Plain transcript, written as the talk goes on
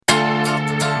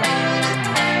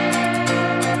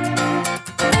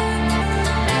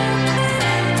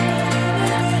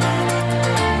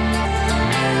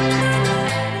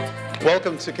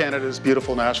to Canada's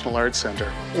beautiful National Arts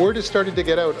Centre. Word is starting to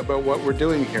get out about what we're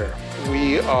doing here.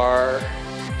 We are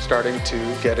starting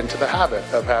to get into the habit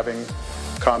of having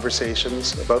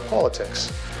conversations about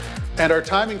politics. And our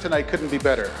timing tonight couldn't be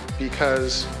better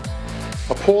because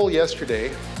a poll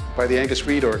yesterday by the Angus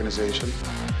Reid organization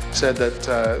said that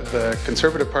the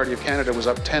Conservative Party of Canada was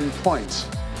up 10 points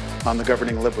on the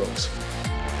governing Liberals.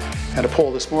 And a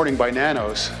poll this morning by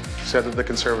Nanos said that the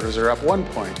Conservatives are up 1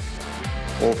 point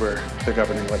over the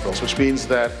governing Liberals, which means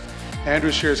that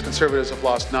Andrew Scheer's Conservatives have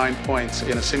lost 9 points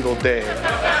in a single day.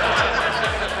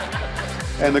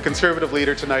 And the Conservative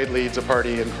leader tonight leads a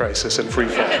party in crisis and free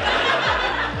fall.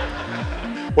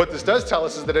 What this does tell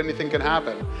us is that anything can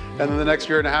happen. And then the next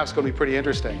year and a half is going to be pretty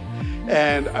interesting.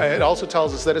 And it also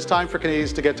tells us that it's time for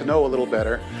Canadians to get to know a little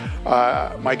better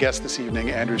my guest this evening,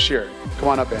 Andrew Scheer. Come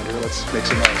on up, Andrew. Let's make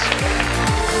some noise.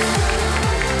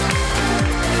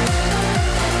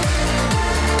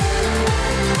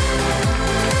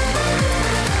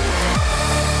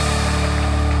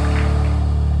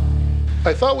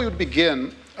 I thought we would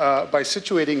begin by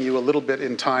situating you a little bit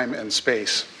in time and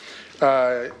space.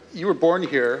 You were born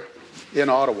here in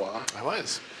Ottawa. I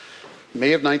was.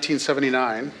 May of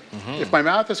 1979. Mm-hmm. If my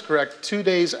math is correct, 2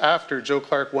 days after Joe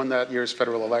Clark won that year's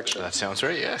federal election. That sounds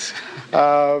right, yes.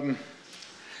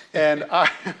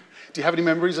 Do you have any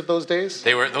memories of those days?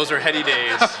 Those were heady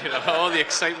days, all the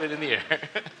excitement in the air.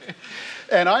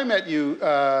 And I met you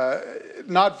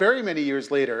not very many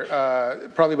years later,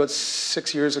 probably about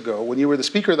 6 years ago, when you were the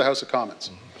Speaker of the House of Commons.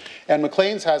 Mm-hmm. And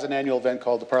Maclean's has an annual event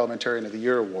called the Parliamentarian of the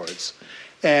Year Awards.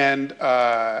 And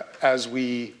as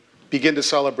we begin to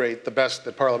celebrate the best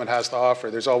that Parliament has to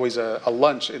offer, there's always a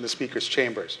lunch in the Speaker's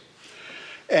chambers.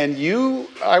 And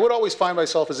I would always find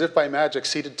myself as if by magic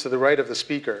seated to the right of the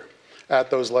Speaker at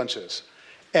those lunches.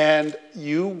 And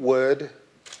you would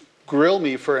grill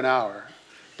me for an hour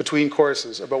between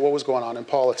courses about what was going on in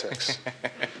politics.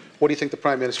 What do you think the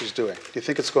Prime Minister's doing? Do you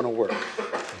think it's going to work?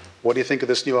 What do you think of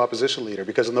this new opposition leader?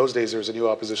 Because in those days, there was a new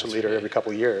opposition leader every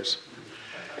couple of years.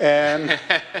 And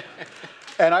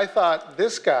I thought,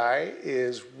 this guy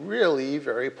is really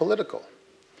very political.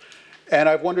 And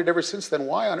I've wondered ever since then,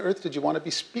 why on earth did you want to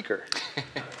be Speaker?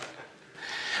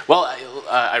 Well,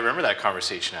 I remember that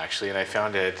conversation, actually, and I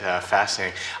found it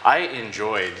fascinating. I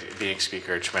enjoyed being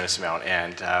Speaker a tremendous amount,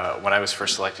 and when I was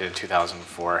first elected in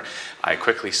 2004, I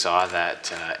quickly saw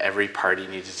that every party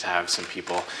needed to have some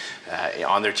people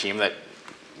on their team that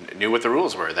knew what the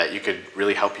rules were, that you could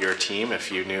really help your team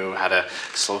if you knew how to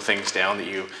slow things down that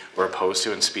you were opposed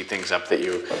to and speed things up that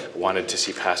you wanted to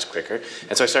see passed quicker.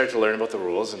 And so I started to learn about the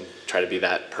rules and try to be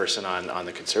that person on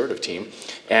the Conservative team.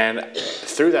 And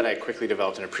through that, I quickly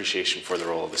developed an appreciation for the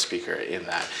role of the Speaker in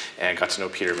that, and got to know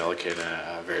Peter Milliken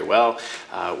very well,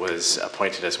 was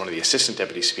appointed as one of the Assistant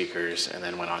Deputy Speakers, and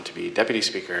then went on to be Deputy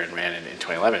Speaker and ran in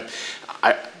 2011.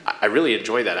 I really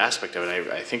enjoyed that aspect of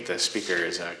it. I think the Speaker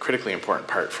is a critically important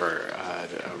part for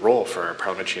a role for a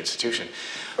parliamentary institution.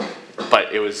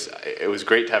 But it was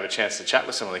great to have a chance to chat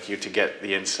with someone like you to get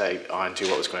the insight onto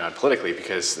what was going on politically,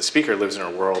 because the Speaker lives in a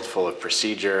world full of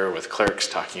procedure, with clerks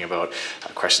talking about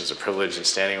questions of privilege and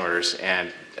standing orders,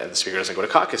 and the Speaker doesn't go to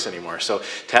caucus anymore. So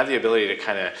to have the ability to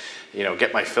kind of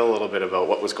get my fill a little bit about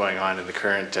what was going on in the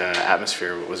current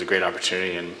atmosphere was a great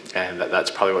opportunity, and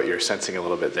that's probably what you're sensing a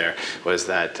little bit there, was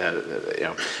that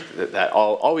that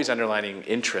always underlining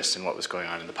interest in what was going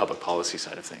on in the public policy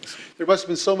side of things. There must have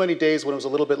been so many days when it was a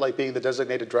little bit like being the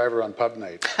designated driver on pub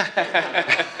night.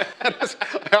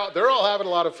 They're all having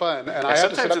a lot of fun, and I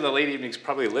sometimes in the late evenings,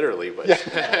 probably literally, but.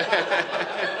 Yeah.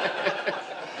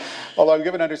 Although I'm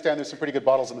given to understand there's some pretty good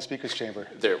bottles in the Speaker's chamber.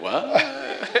 There, what?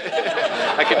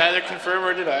 I can neither confirm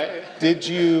or deny. Did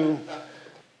you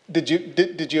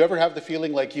ever have the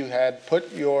feeling like you had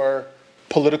put your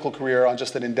political career on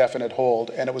just an indefinite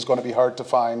hold, and it was going to be hard to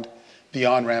find the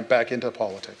on-ramp back into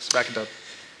politics?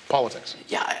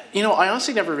 Yeah, I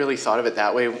honestly never really thought of it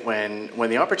that way. When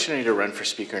the opportunity to run for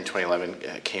Speaker in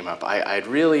 2011 came up, I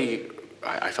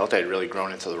felt I had really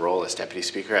grown into the role as Deputy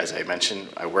Speaker. As I mentioned,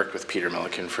 I worked with Peter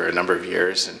Milliken for a number of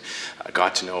years and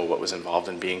got to know what was involved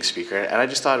in being Speaker. And I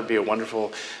just thought it would be a wonderful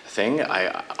thing.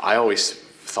 I always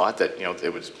thought that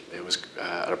it was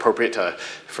appropriate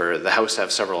for the House to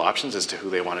have several options as to who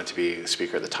they wanted to be the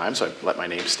Speaker at the time. So I let my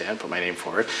name stand, put my name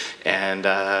forward, and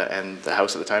the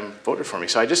House at the time voted for me.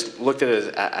 So I just looked at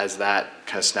it as that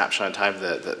kind of snapshot in time,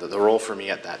 the role for me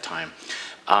at that time.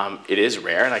 It is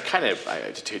rare, and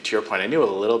to your point, I knew a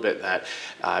little bit that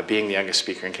being the youngest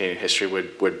speaker in Canadian history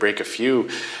would break a few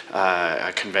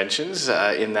conventions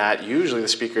in that usually the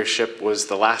speakership was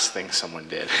the last thing someone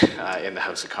did in the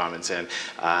House of Commons, and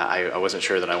I wasn't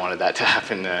sure that I wanted that to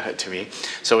happen to me.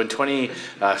 So in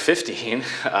 2015,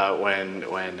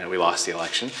 when we lost the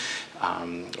election,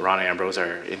 Rona Ambrose,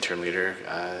 our interim leader,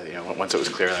 once it was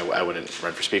clear that I wouldn't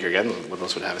run for speaker again, the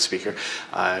Liberals would have a speaker,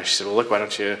 she said, well, look, why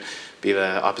don't you be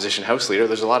the opposition House leader?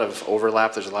 There's a lot of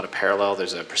overlap, there's a lot of parallel,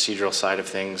 there's a procedural side of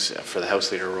things for the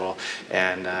House leader role,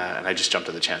 and I just jumped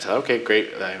at the chance. I thought, okay,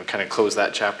 great, I kind of closed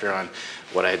that chapter on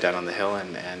what I had done on the Hill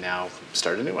and now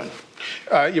start a new one.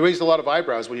 You raised a lot of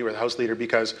eyebrows when you were the House leader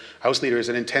because House leader is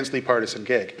an intensely partisan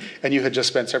gig, and you had just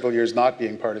spent several years not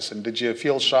being partisan. Did you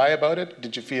feel shy about it?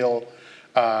 Did you feel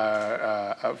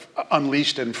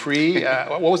unleashed and free?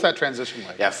 What was that transition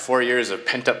like? Yeah, 4 years of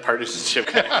pent-up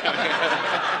partisanship.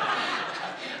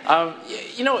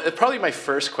 Probably my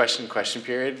first question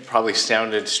period probably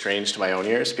sounded strange to my own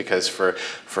ears because for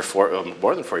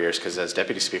more than 4 years, because as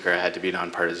deputy speaker I had to be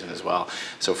nonpartisan as well.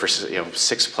 So for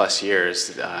 6+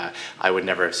 years, I would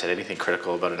never have said anything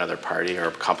critical about another party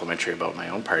or complimentary about my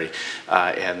own party.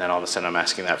 And then all of a sudden I'm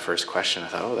asking that first question. I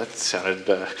thought, oh, that sounded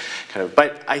kind of.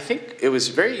 But I think it was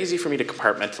very easy for me to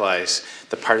compartmentalize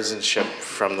the partisanship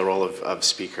from the role of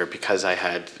speaker because I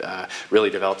had really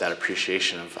developed that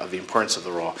appreciation of the importance of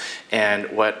the role.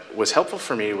 And what was helpful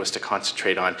for me was to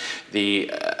concentrate on the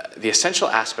essential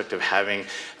aspect of having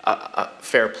a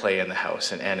fair play in the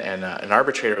House and an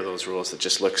arbitrator of those rules that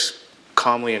just looks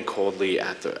calmly and coldly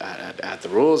at the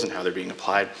rules and how they're being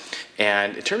applied.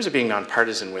 And in terms of being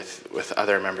nonpartisan with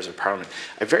other members of Parliament,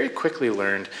 I very quickly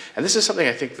learned, and this is something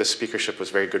I think the speakership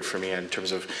was very good for me in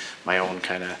terms of my own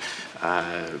kind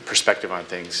of perspective on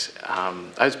things.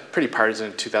 I was pretty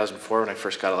partisan in 2004 when I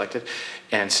first got elected,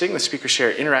 and sitting in the speaker's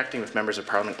chair, interacting with members of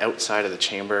Parliament outside of the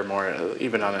chamber, more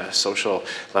even on a social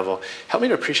level, helped me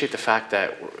to appreciate the fact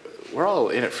that we're all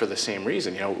in it for the same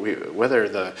reason.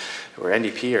 Whether we're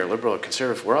NDP or Liberal or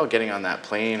Conservative, we're all getting on that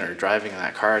plane or driving in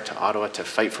that car to Ottawa to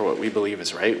fight for what we believe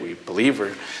is right. We believe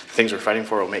the things we're fighting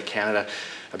for will make Canada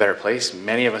a better place.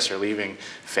 Many of us are leaving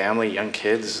family, young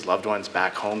kids, loved ones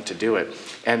back home to do it.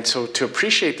 And so to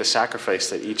appreciate the sacrifice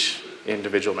that each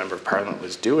individual member of Parliament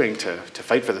was doing to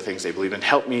fight for the things they believe in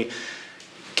helped me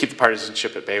keep the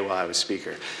partisanship at bay while I was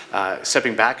speaker.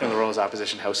 Stepping back into the role as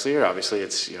opposition House leader, obviously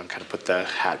it's kind of put the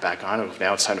hat back on.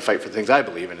 Now it's time to fight for the things I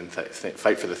believe in and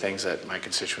fight for the things that my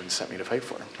constituents sent me to fight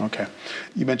for. Okay.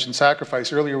 You mentioned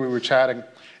sacrifice. Earlier we were chatting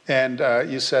and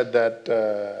you said that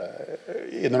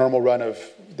in the normal run of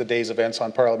the day's events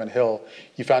on Parliament Hill,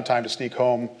 you found time to sneak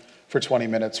home for 20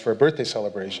 minutes for a birthday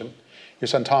celebration. Your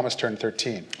son Thomas turned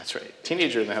 13. That's right.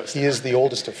 Teenager in the house. He is the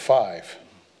oldest of 5.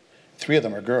 3 of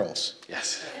them are girls.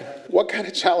 Yes. What kind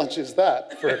of challenge is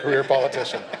that for a career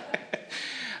politician?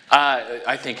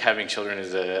 I think having children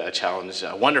is a challenge,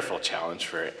 a wonderful challenge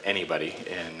for anybody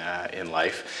in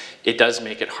life. It does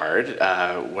make it hard.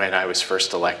 When I was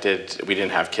first elected, we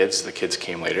didn't have kids. The kids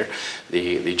came later.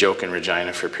 The joke in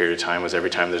Regina for a period of time was every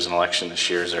time there's an election, the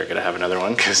Shears are going to have another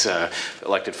one because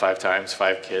elected 5 times,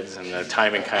 5 kids, and the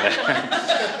timing kind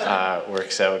of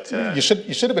works out. You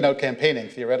should have been out campaigning,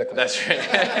 theoretically. That's right.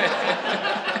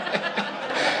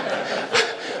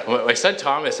 My son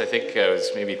Thomas, I think,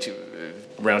 was maybe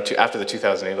after the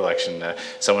 2008 election,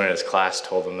 someone in his class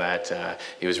told him that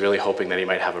he was really hoping that he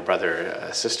might have a brother or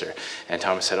a sister. And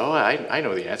Thomas said, oh, I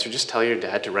know the answer. Just tell your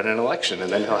dad to run an election,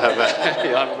 and then he'll have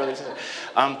a brother or sister.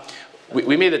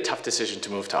 We made a tough decision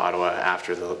to move to Ottawa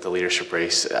after the leadership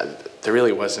race. There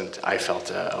really wasn't, I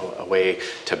felt, a way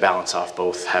to balance off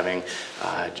both having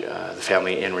the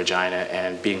family in Regina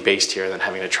and being based here and then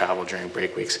having to travel during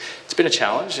break weeks. It's been a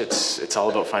challenge. It's all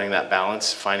about finding that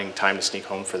balance, finding time to sneak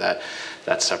home for that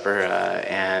supper,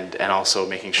 and also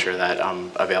making sure that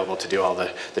I'm available to do all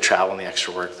the travel and the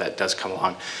extra work that does come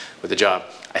along with the job.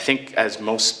 I think, as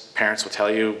most parents will tell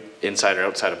you, inside or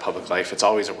outside of public life, it's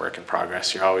always a work in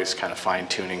progress. You're always kind of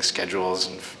fine-tuning schedules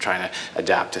and trying to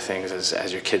adapt to things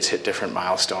as your kids hit different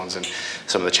milestones and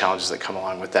some of the challenges that come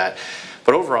along with that.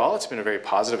 But overall, it's been a very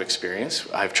positive experience.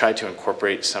 I've tried to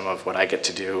incorporate some of what I get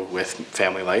to do with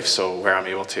family life. So where I'm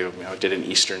able to, did an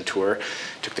Eastern tour,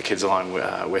 took the kids along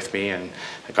with me, and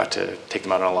I got to take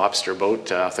them out on a lobster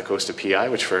boat off the coast of PI,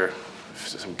 which for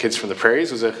some kids from the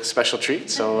prairies was a special treat.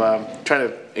 So trying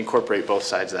to incorporate both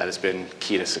sides of that has been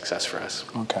key to success for us.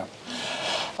 Okay.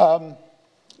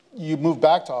 You moved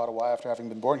back to Ottawa after having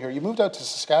been born here. You moved out to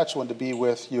Saskatchewan to be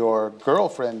with your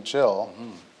girlfriend, Jill,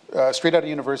 straight out of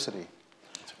university.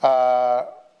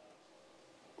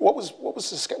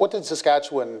 What did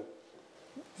Saskatchewan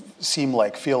seem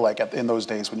like, feel like in those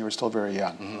days when you were still very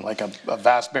young? Like a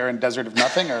vast barren desert of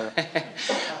nothing, or?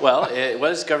 Well, it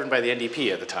was governed by the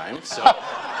NDP at the time, so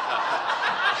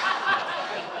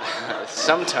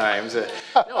sometimes,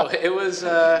 no,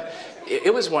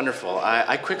 it was wonderful.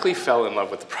 I quickly fell in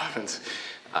love with the province.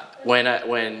 When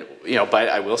but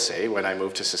I will say, when I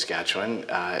moved to Saskatchewan,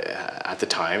 at the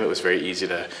time, it was very easy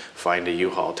to find a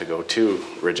U-Haul to go to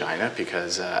Regina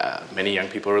because many young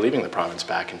people were leaving the province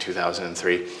back in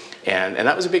 2003. And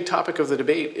that was a big topic of the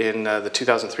debate in the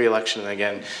 2003 election and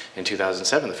again in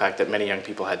 2007, the fact that many young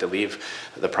people had to leave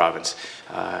the province.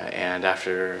 And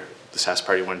after the Sask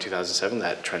Party won in 2007,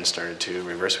 that trend started to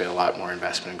reverse. We had a lot more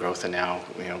investment and growth, and now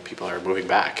people are moving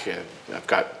back.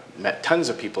 I've met tons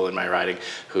of people in my riding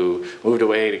who moved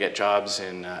away to get jobs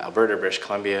in Alberta, British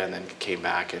Columbia, and then came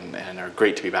back and are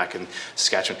great to be back in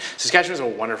Saskatchewan. Saskatchewan is a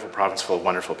wonderful province full of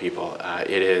wonderful people.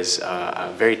 It is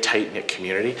a very tight-knit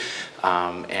community,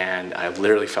 and I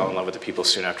literally fell in love with the people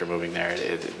soon after moving there.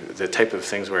 The type of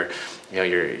things where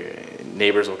your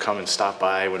neighbors will come and stop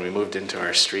by. When we moved into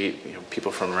our street,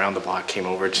 people from around the block came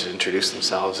over to introduce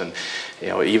themselves, and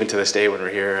even to this day when we're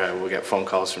here, we'll get phone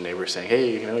calls from neighbors saying,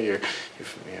 "Hey,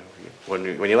 when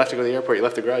you left to go to the airport, you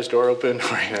left the garage door open,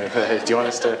 or do you want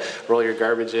us to roll your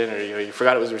garbage in, or you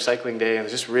forgot it was recycling day?" And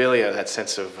there's just really that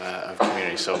sense of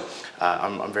community. So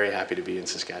I'm very happy to be in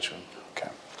Saskatchewan. Okay.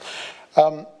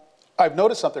 I've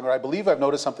noticed something, or I believe I've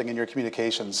noticed something in your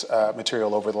communications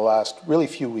material over the last really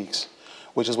few weeks,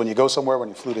 which is when you go somewhere, when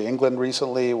you flew to England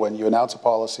recently, when you announce a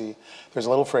policy, there's a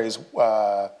little phrase,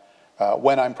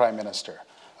 when I'm Prime Minister.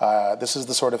 This is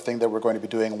the sort of thing that we're going to be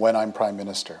doing when I'm Prime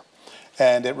Minister.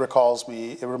 And it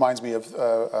reminds me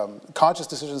of conscious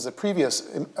decisions that previous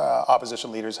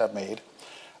opposition leaders have made.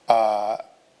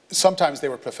 Sometimes they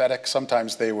were prophetic,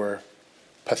 sometimes they were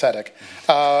pathetic.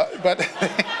 But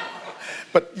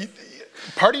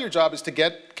part of your job is to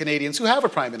get Canadians who have a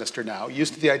Prime Minister now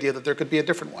used to the idea that there could be a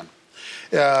different one.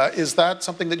 Is that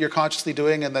something that you're consciously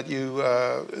doing, and that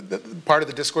part of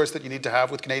the discourse that you need to have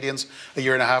with Canadians a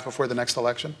year and a half before the next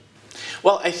election?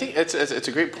 Well, I think it's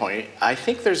a great point. I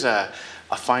think there's a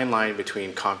fine line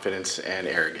between confidence and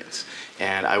arrogance.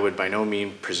 And I would by no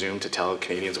means presume to tell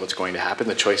Canadians what's going to happen.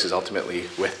 The choice is ultimately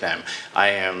with them. I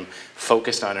am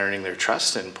focused on earning their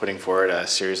trust and putting forward a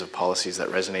series of policies that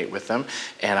resonate with them.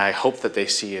 And I hope that they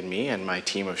see in me and my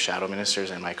team of shadow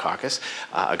ministers and my caucus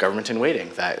a government in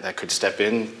waiting that could step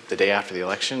in the day after the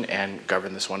election and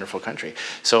govern this wonderful country.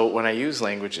 So when I use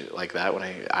language like that,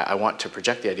 when I want to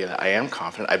project the idea that I am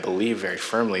confident, I believe very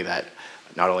firmly that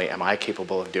not only am I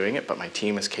capable of doing it, but my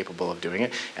team is capable of doing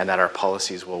it, and that our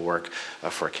policies will work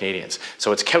for Canadians.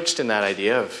 So it's couched in that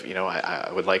idea of,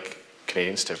 I would like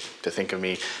Canadians to think of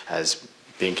me as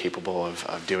being capable of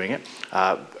doing it,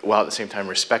 while at the same time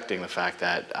respecting the fact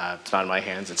that it's not in my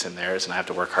hands, it's in theirs, and I have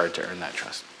to work hard to earn that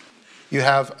trust. You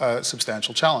have a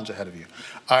substantial challenge ahead of you.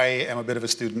 I am a bit of a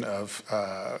student of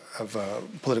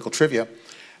political trivia.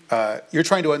 You're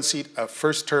trying to unseat a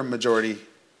first-term majority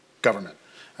government.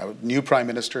 A new Prime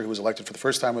Minister who was elected for the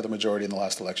first time with a majority in the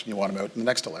last election. You want him out in the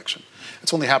next election.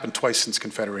 It's only happened twice since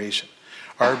Confederation.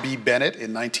 R.B. Bennett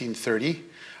in 1930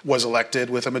 was elected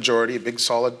with a majority, a big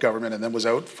solid government, and then was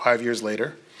out 5 years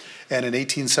later. And in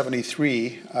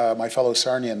 1873, my fellow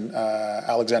Sarnian,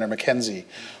 Alexander Mackenzie,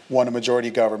 won a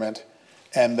majority government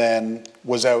and then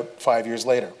was out 5 years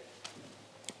later.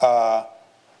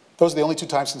 Those are the only two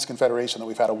times since Confederation that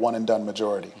we've had a one-and-done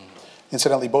majority.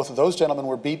 Incidentally, both of those gentlemen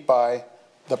were beat by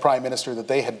the Prime Minister that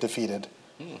they had defeated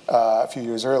a few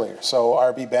years earlier. So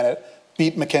R.B. Bennett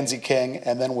beat Mackenzie King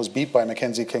and then was beat by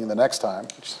Mackenzie King the next time.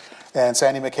 And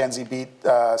Sandy Mackenzie beat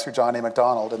Sir John A.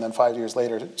 Macdonald, and then 5 years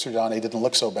later, Sir John A. didn't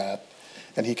look so bad,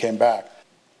 and he came back.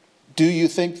 Do you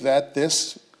think that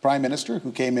this Prime Minister,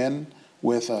 who came in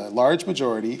with a large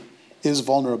majority, is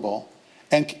vulnerable?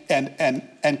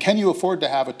 And can you afford to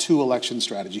have a two-election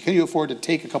strategy? Can you afford to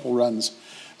take a couple runs,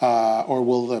 or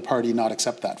will the party not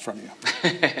accept that from you?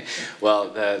 Well,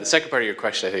 the second part of your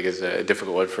question, I think, is a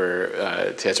difficult one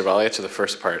to answer, but I'll answer the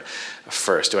first part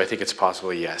first. Do I think it's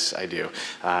possible? Yes, I do.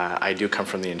 I do come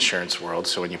from the insurance world,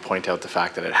 so when you point out the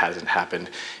fact that it hasn't happened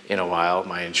in a while,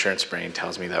 my insurance brain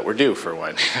tells me that we're due for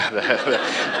one.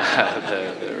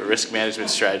 the risk management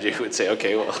strategy would say,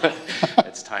 okay, well,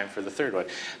 it's time for the third one.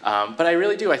 But I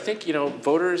really do. I think,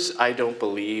 voters, I don't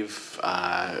believe,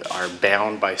 are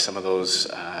bound by some of those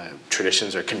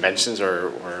traditions or conventions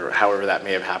or however that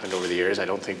may have happened over the years. I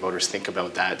don't think voters think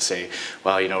about that, say,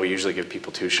 well, we usually give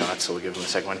people two shots, so we'll give them a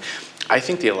second one. I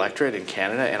think the electorate in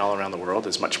Canada and all around the world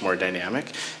is much more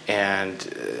dynamic, and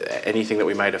anything that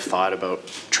we might have thought about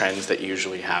trends that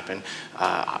usually happen,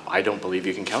 I don't believe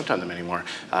you can count on them anymore.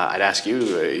 I'd ask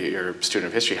you, you're a student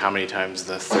of history, how many times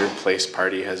the third place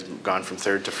party has gone from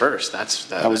third to first? That's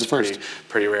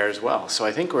pretty rare as well. So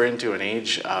I think we're into an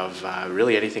age of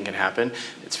really anything can happen.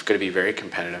 It's going to be very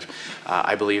competitive.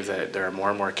 I believe that there are more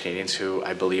and more Canadians who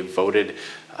I believe voted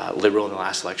Liberal in the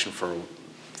last election for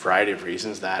variety of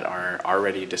reasons that are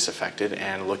already disaffected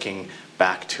and looking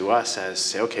back to us as,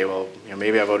 say, okay, well,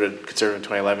 maybe I voted Conservative in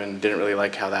 2011, didn't really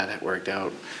like how that worked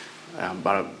out,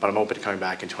 but I'm open to coming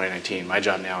back in 2019. My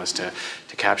job now is to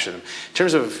capture them. In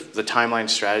terms of the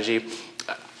timeline strategy,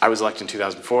 I was elected in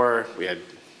 2004. We had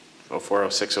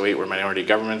 04, 06, 08 were minority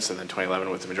governments, and then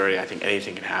 2011 with the majority. I think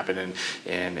anything can happen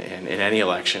in any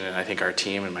election, and I think our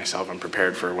team and myself, I'm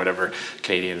prepared for whatever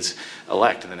Canadians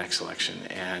elect in the next election,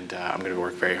 and I'm going to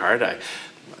work very hard. The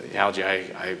analogy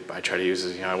I try to use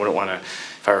is, I wouldn't want to,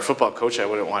 if I were a football coach, I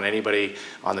wouldn't want anybody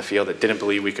on the field that didn't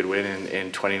believe we could win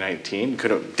in 2019,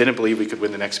 didn't believe we could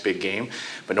win the next big game,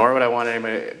 but nor would I want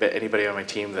anybody on my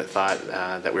team that thought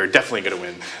that we were definitely going to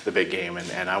win the big game.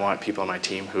 And I want people on my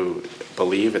team who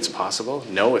believe it's possible,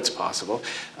 know it's possible,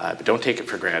 but don't take it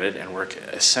for granted, and work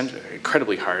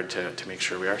incredibly hard to make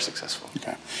sure we are successful.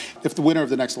 Okay. If the winner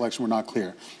of the next election were not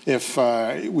clear, if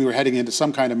we were heading into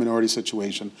some kind of minority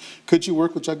situation, could you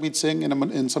work with Jagmeet Singh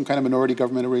in some kind of minority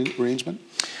government arrangement?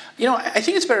 I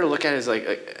think it's better to look at it as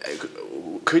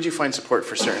could you find support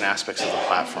for certain aspects of the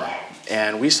platform?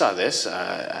 And we saw this,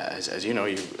 as you know,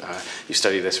 you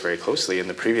study this very closely. In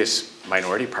the previous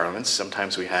minority parliaments,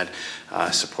 sometimes we had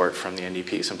support from the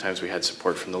NDP, sometimes we had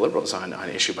support from the Liberals on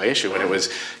issue by issue. When it was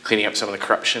cleaning up some of the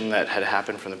corruption that had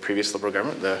happened from the previous Liberal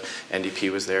government, the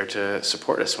NDP was there to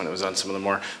support us. When it was on some of the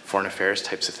more foreign affairs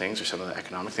types of things or some of the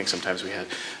economic things, sometimes we had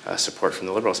support from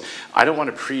the Liberals. I don't want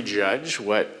to prejudge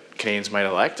what Canadians might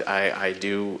elect.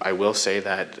 I will say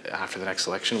that after the next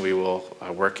election, we will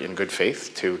work in good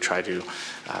faith to try to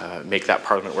make that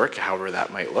parliament work, however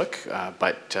that might look.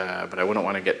 But I wouldn't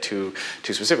want to get too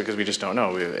specific, because we just don't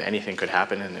know. Anything could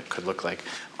happen, and it could look like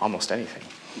almost anything.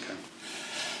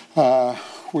 Okay.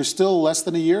 We're still less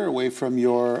than a year away from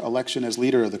your election as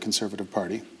leader of the Conservative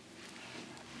Party.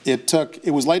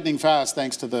 It was lightning fast,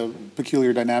 thanks to the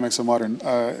peculiar dynamics of modern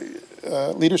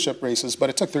leadership races, but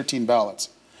it took 13 ballots.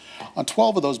 On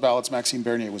 12 of those ballots, Maxime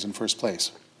Bernier was in first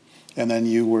place, and then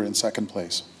you were in second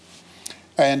place.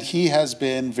 And he has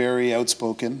been very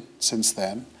outspoken since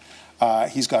then.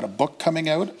 He's got a book coming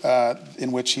out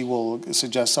in which he will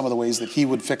suggest some of the ways that he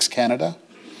would fix Canada.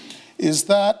 Is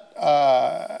that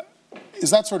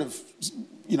sort of,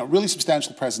 really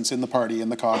substantial presence in the party, in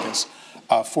the caucus,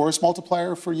 a force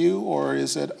multiplier for you, or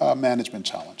is it a management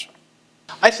challenge?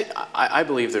 I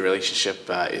believe the relationship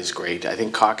is great. I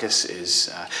think caucus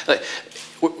is.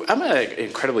 I'm in an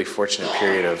incredibly fortunate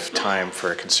period of time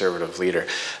for a Conservative leader.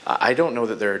 I don't know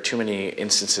that there are too many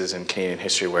instances in Canadian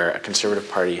history where a Conservative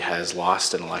Party has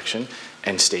lost an election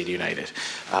and stayed united.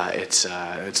 It's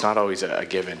not always a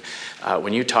given.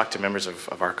 When you talk to members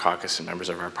of our caucus and members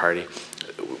of our party,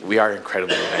 we are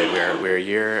incredibly united. We're a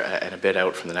year and a bit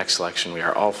out from the next election. We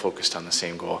are all focused on the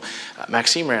same goal.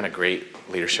 Maxime ran a great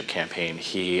leadership campaign.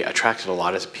 He attracted a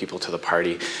lot of people to the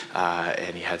party,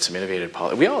 and he had some innovative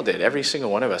policies. We all did. Every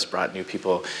single one of us brought new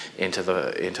people into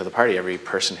the party. Every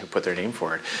person who put their name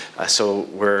forward. So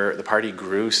the party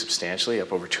grew substantially,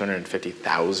 up over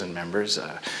 250,000 members.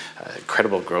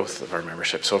 Incredible growth of our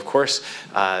membership. So of course,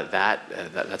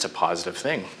 that's a positive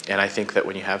thing. And I think that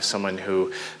when you have someone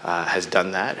who has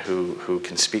done that, who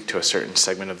can speak to a certain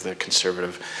segment of the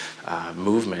Conservative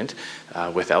movement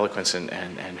with eloquence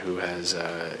and who has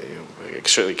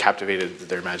certainly captivated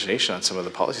their imagination on some of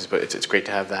the policies, but it's great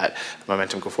to have that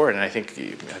momentum go forward. And I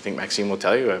think Maxime will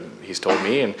tell you, he's told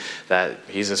me, and that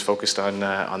he's as focused on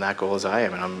that goal as I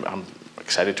am, and I'm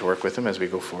excited to work with him as we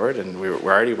go forward. And we're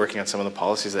already working on some of the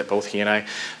policies that both he and I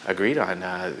agreed on.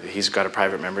 He's got a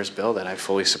private members bill that I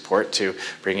fully support to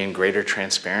bring in greater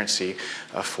transparency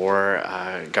for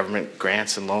government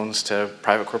grants and loans to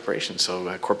private corporations.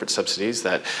 So corporate subsidies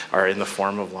that are in the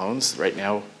form of loans. Right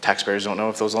now, taxpayers don't know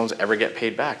if those loans ever get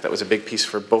paid back. That was a big piece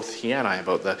for both he and I,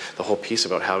 about the whole piece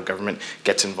about how government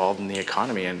gets involved in the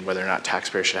economy and whether or not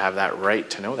taxpayers should have that right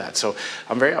to know that. So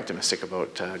I'm very optimistic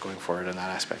about going forward in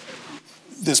that aspect.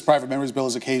 This private members bill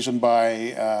is occasioned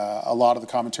by a lot of the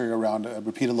commentary around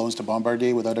repeated loans to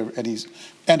Bombardier without any,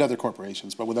 and other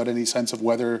corporations, but without any sense of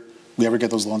whether we ever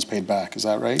get those loans paid back. Is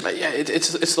that right? Yeah,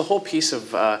 it's the whole piece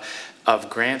of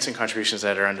grants and contributions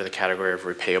that are under the category of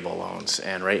repayable loans.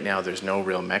 And right now there's no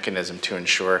real mechanism to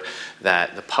ensure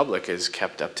that the public is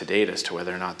kept up to date as to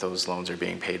whether or not those loans are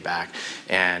being paid back.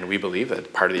 And we believe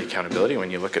that part of the accountability,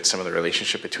 when you look at some of the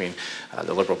relationship between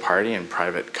the Liberal Party and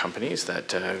private companies,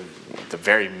 that at the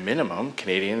very minimum,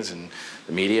 Canadians and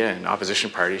the media and opposition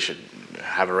parties should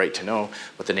have a right to know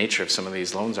what the nature of some of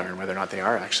these loans are and whether or not they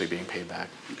are actually being paid back.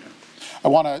 Okay. I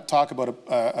want to talk about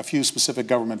a few specific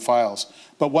government files,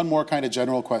 but one more kind of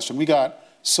general question. We got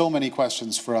so many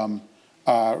questions from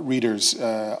readers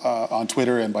on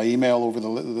Twitter and by email over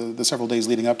the several days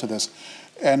leading up to this.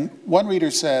 And one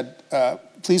reader said,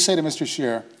 please say to Mr.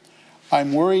 Scheer,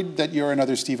 I'm worried that you're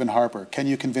another Stephen Harper. Can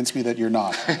you convince me that you're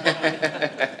not?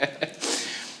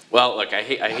 Well, look, I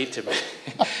hate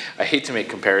to make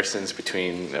comparisons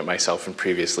between myself and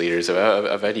previous leaders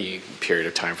of any period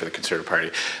of time for the Conservative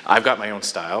Party. I've got my own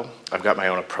style, I've got my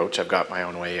own approach, I've got my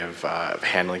own way of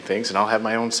handling things, and I'll have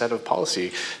my own set of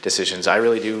policy decisions. I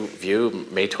really do view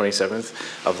May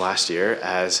 27th of last year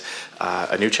as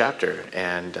a new chapter,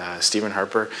 and Stephen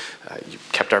Harper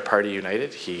kept our party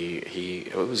united.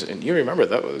 It was, and you remember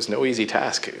that was no easy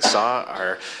task. It saw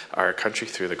our country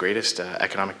through the greatest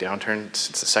economic downturn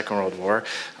since the Second World War.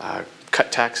 Cut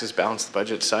taxes, balanced the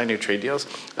budget, signed new trade deals,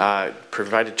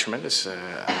 provided tremendous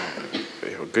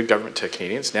good government to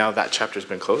Canadians. Now that chapter's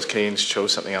been closed. Canadians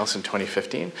chose something else in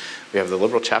 2015. We have the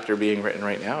Liberal chapter being written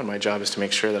right now, and my job is to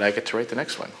make sure that I get to write the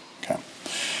next one. Okay.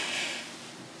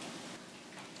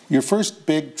 Your first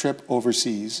big trip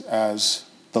overseas as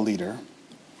the leader,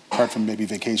 apart from maybe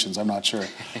vacations, I'm not sure,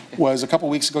 was a couple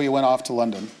weeks ago. You went off to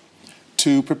London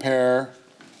to prepare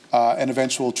an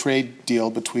eventual trade deal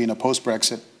between a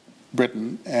post-Brexit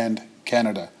Britain and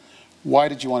Canada. Why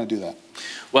did you want to do that?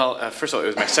 Well, first of all, it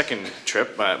was my second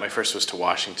trip. My first was to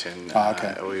Washington.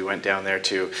 Okay. We went down there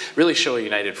to really show a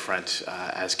united front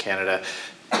as Canada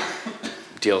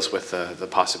deals with the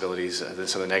possibilities,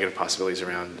 some of the negative possibilities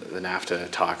around the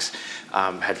NAFTA talks.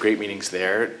 Had great meetings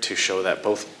there to show that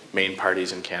both main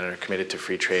parties in Canada are committed to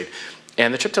free trade.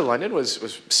 And the trip to London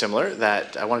was similar,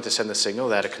 that I wanted to send the signal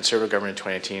that a Conservative government in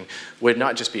 2019 would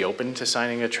not just be open to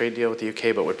signing a trade deal with the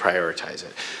UK, but would prioritize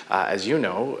it. As you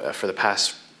know, for the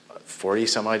past 40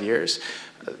 some odd years,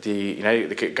 the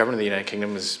government of the United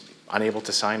Kingdom is unable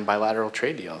to sign bilateral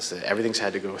trade deals. Everything's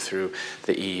had to go through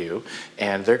the EU,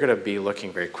 and they're going to be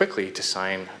looking very quickly to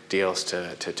sign deals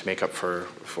to make up for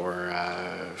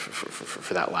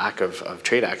that lack of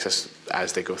trade access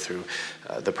as they go through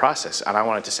the process. And I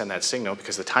wanted to send that signal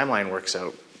because the timeline works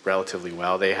out relatively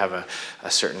well. They have a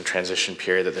certain transition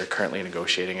period that they're currently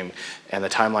negotiating, and the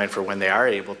timeline for when they are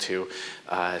able to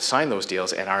sign those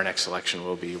deals and our next election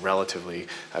will be relatively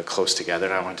close together.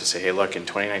 And I want to say, hey, look, in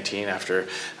 2019, after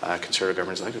Conservative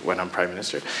government's elected, when I'm Prime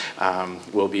Minister,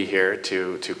 we'll be here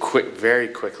to very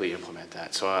quickly implement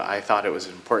that. So I thought it was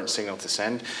an important signal to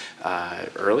send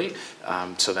early,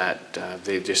 so that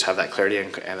they just have that clarity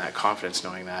and that confidence,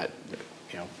 knowing that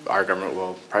our government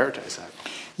will prioritize that.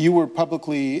 You were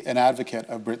publicly an advocate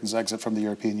of Britain's exit from the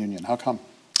European Union. How come?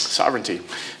 Sovereignty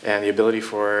and the ability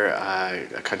for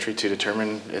a country to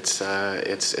determine its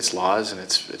laws and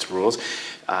its rules.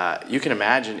 You can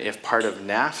imagine if part of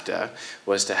NAFTA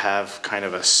was to have kind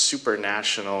of a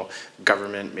supranational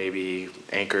government, maybe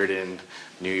anchored in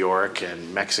New York,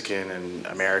 and Mexican and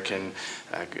American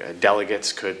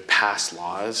delegates could pass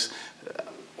laws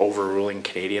overruling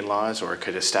Canadian laws, or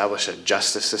could establish a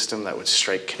justice system that would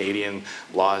strike Canadian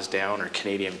laws down or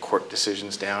Canadian court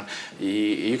decisions down.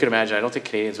 You can imagine, I don't think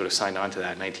Canadians would have signed on to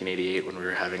that in 1988 when we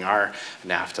were having our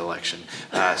NAFTA election.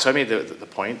 So I made the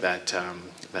point that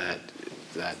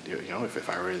if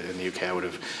I were in the UK, I would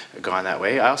have gone that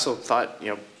way. I also thought,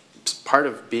 part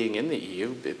of being in the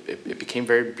EU, it became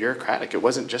very bureaucratic. It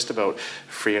wasn't just about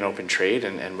free and open trade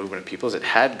and movement of peoples. It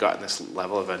had gotten this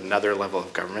level of another level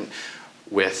of government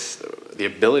with the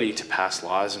ability to pass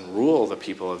laws and rule the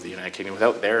people of the United Kingdom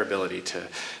without their ability to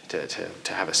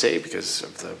have a say because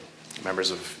of the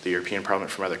members of the European Parliament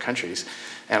from other countries,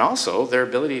 and also their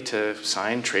ability to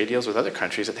sign trade deals with other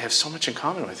countries that they have so much in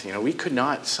common with. We could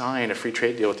not sign a free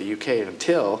trade deal with the UK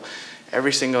until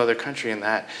every single other country in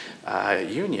that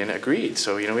union agreed.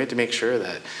 So, we had to make sure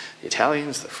that the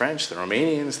Italians, the French, the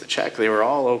Romanians, the Czech, they were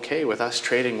all okay with us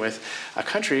trading with a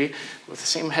country with the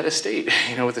same head of state,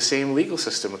 with the same legal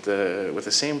system, with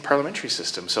the same parliamentary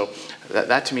system. So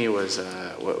that to me was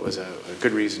a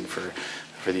good reason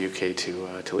for the UK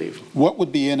to leave. What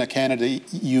would be in a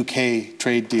Canada-UK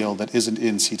trade deal that isn't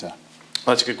in CETA?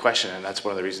 Well, that's a good question, and that's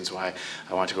one of the reasons why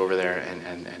I want to go over there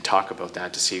and talk about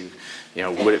that to see,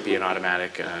 would it be an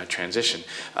automatic transition?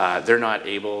 They're not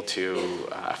able to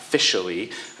officially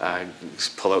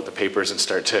pull out the papers and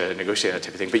start to negotiate that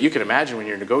type of thing, but you can imagine when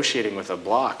you're negotiating with a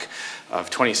bloc of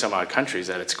 20 some odd countries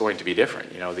that it's going to be different.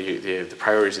 The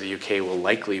priorities of the UK will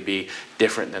likely be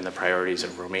different than the priorities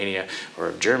of Romania or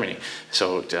of Germany.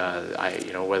 So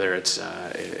whether it's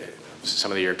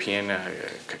some of the European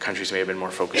countries may have been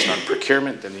more focused on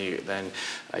procurement than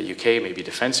UK. Maybe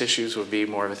defense issues would be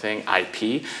more of a thing.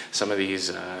 IP. Some of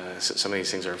these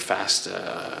things are fast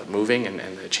moving,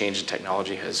 and the change in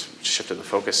technology has shifted the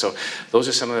focus. So those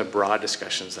are some of the broad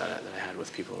discussions that I had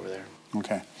with people over there.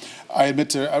 Okay. I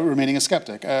admit to remaining a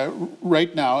skeptic.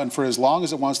 Right now, and for as long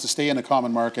as it wants to stay in a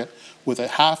common market with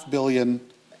 500 million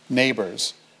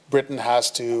neighbors, Britain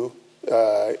has to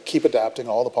keep adapting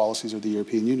all the policies of the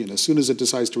European Union. As soon as it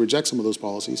decides to reject some of those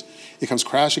policies, it comes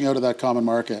crashing out of that common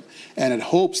market, and it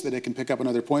hopes that it can pick up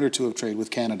another point or two of trade with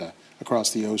Canada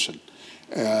across the ocean.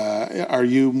 Are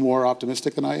you more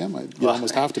optimistic than I am? You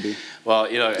almost have to be. Well,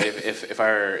 if I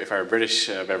were a British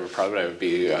member of Parliament, I would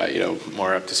be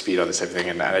more up to speed on this type of thing,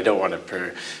 and I don't want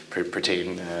to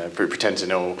pretend to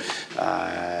know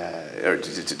or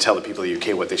to tell the people of the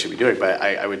UK what they should be doing. But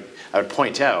I would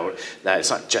point out that it's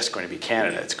not just going to be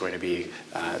Canada. It's going to be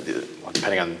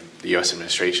depending on the U.S.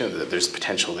 administration, there's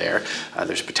potential there.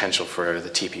 There's potential for the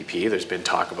TPP. There's been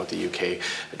talk about the UK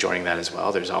joining that as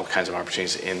well. There's all kinds of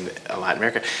opportunities in Latin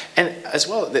America. And as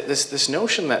well, this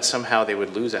notion that somehow they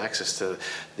would lose access to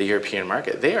the European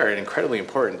market, they are an incredibly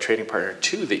important trading partner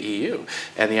to the EU.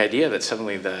 And the idea that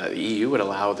suddenly the EU would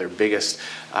allow their biggest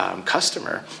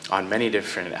customer on many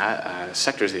different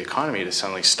sectors of the economy to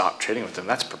suddenly stop trading with them,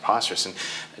 that's preposterous. And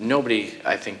nobody,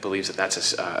 I think, believes that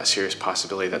that's a serious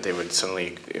possibility that they would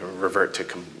suddenly revert to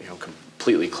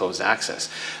completely closed access.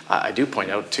 I do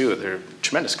point out, too, there are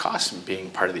tremendous costs in being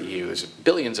part of the EU. There's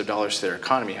billions of dollars to their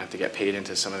economy have to get paid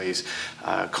into some of these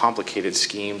complicated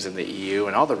schemes in the EU,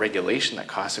 and all the regulation that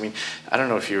costs. I mean, I don't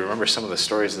know if you remember some of the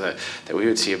stories that we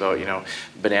would see about,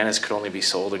 bananas could only be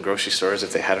sold in grocery stores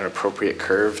if they had an appropriate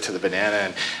curve to the banana.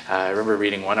 And I remember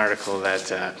reading one article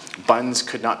that buns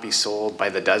could not be sold by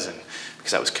the dozen,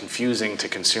 because that was confusing to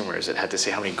consumers. It had to say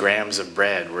how many grams of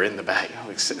bread were in the bag,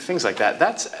 things like that.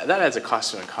 That adds a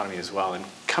cost to an economy as well. And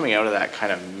coming out of that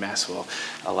kind of mess will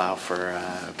allow for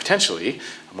potentially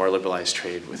a more liberalized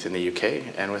trade within the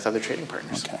UK and with other trading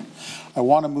partners. Okay. I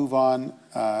want to move on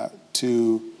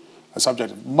to a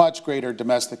subject of much greater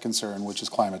domestic concern, which is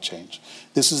climate change.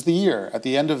 This is the year. At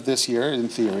the end of this year, in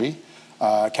theory,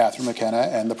 Catherine McKenna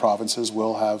and the provinces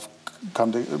will have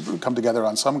come together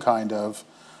on some kind of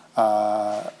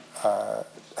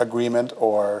agreement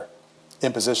or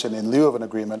imposition in lieu of an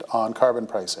agreement on carbon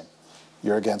pricing.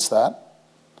 You're against that?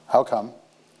 How come?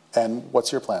 And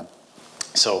what's your plan?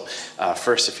 So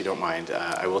first, if you don't mind,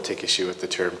 I will take issue with the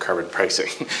term carbon pricing.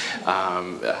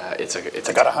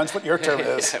 I got a hunch what your term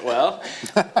is. well,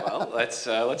 let's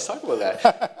talk about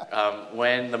that.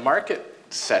 When the market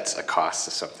sets a cost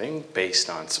to something based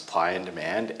on supply and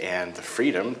demand and the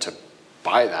freedom to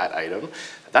buy that item,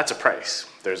 that's a price.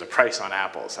 There's a price on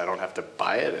apples. I don't have to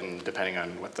buy it, and depending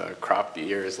on what the crop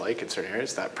year is like in certain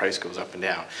areas, that price goes up and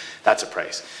down. That's a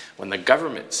price. When the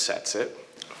government sets it,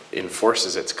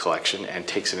 enforces its collection, and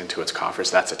takes it into its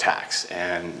coffers, that's a tax.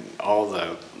 And all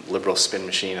the liberal spin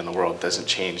machine in the world doesn't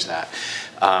change that.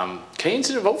 Canadians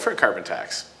didn't vote for a carbon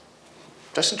tax.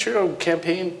 Justin Trudeau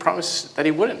campaign promised that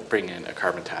he wouldn't bring in a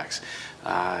carbon tax.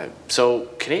 So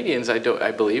Canadians,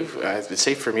 I believe, it's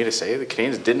safe for me to say, the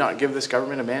Canadians did not give this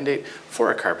government a mandate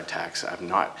for a carbon tax. I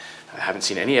haven't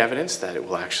seen any evidence that it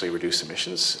will actually reduce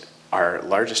emissions. Our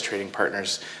largest trading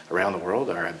partners around the world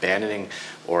are abandoning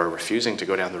or refusing to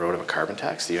go down the road of a carbon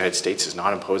tax. The United States is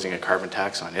not imposing a carbon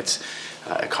tax on its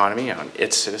economy, on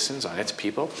its citizens, on its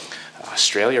people.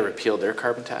 Australia repealed their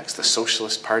carbon tax. The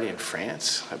Socialist Party in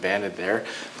France abandoned their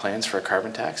plans for a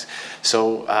carbon tax.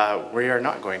 So we are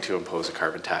not going to impose a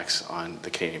carbon tax on the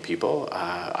Canadian people.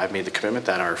 I've made the commitment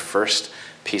that our first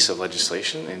piece of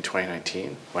legislation in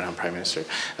 2019, when I'm Prime Minister,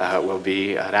 will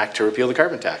be an act to repeal the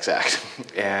Carbon Tax Act.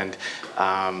 And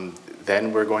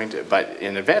then we're going to, but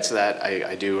in advance of that,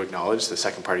 I do acknowledge the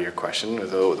second part of your question,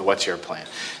 the what's your plan?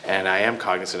 And I am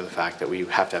cognizant of the fact that we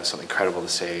have to have something credible to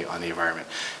say on the environment.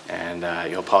 And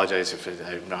you'll apologize if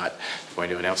I'm not going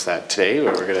to announce that today.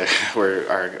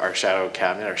 Our shadow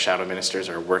cabinet, our shadow ministers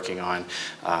are working on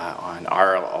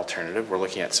our alternative. We're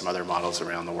looking at some other models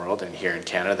around the world and here in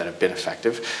Canada that have been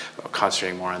effective,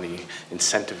 concentrating more on the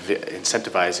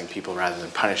incentivizing people rather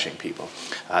than punishing people.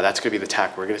 That's going to be the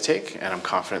tack we're going to take, and I'm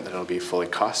confident that it'll be fully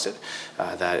costed,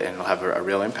 and it'll have a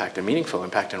real impact, a meaningful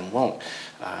impact, and won't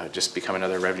just become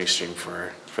another revenue stream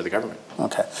for the government.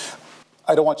 Okay.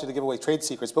 I don't want you to give away trade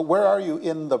secrets, but where are you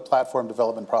in the platform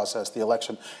development process, the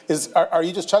election? Are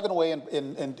you just chugging away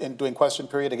and doing question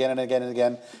period again and again and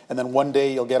again, and then one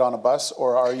day you'll get on a bus,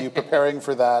 or are you preparing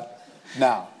for that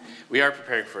now? We are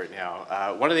preparing for it now.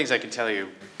 One of the things I can tell you,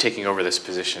 taking over this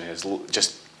position, is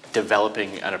just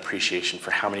developing an appreciation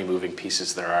for how many moving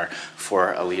pieces there are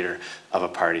for a leader of a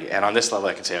party. And on this level,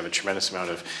 I can say I have a tremendous amount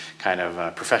of kind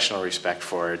of professional respect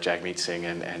for Jagmeet Singh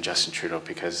and Justin Trudeau,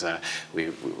 because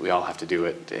we all have to do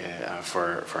it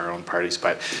for our own parties.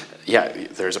 But yeah,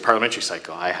 there's a parliamentary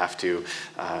cycle. I have to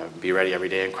be ready every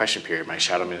day in question period. My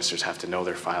shadow ministers have to know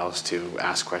their files, to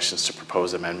ask questions, to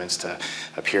propose amendments, to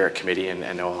appear at committee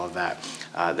and know all of that.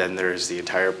 Then there's the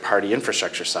entire party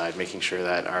infrastructure side, making sure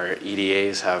that our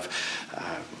EDAs have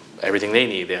everything they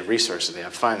need. They have resources, they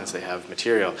have funds, they have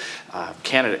material,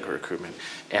 candidate recruitment,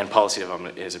 and policy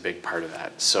development is a big part of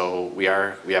that. So we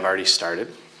have already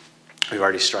started. We've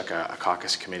already struck a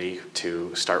caucus committee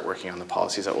to start working on the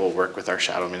policies that will work with our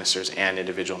shadow ministers and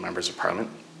individual members of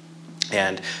parliament.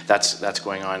 And that's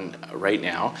going on right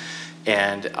now.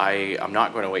 And I'm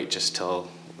not going to wait just till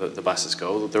the buses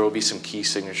go. There will be some key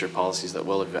signature policies that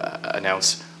we'll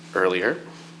announce earlier,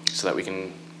 so that we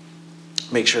can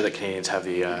make sure that Canadians have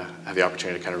the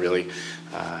opportunity to kind of really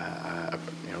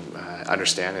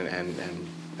understand and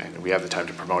we have the time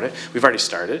to promote it. We've already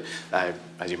started.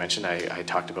 As you mentioned, I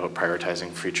talked about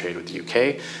prioritizing free trade with the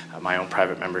UK. My own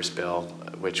private member's bill,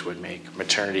 which would make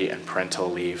maternity and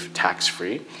parental leave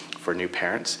tax-free for new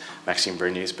parents. Maxime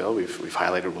Bernier's bill, we've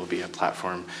highlighted, will be a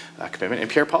platform commitment. And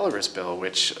Pierre Poilievre's bill,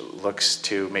 which looks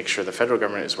to make sure the federal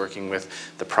government is working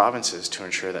with the provinces to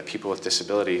ensure that people with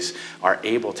disabilities are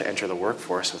able to enter the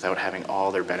workforce without having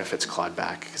all their benefits clawed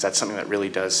back. Because that's something that really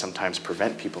does sometimes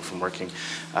prevent people from working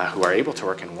who are able to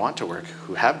work and want to work,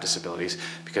 who have disabilities,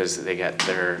 because they get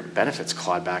their benefits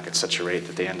clawed back at such a rate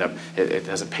that they end up, it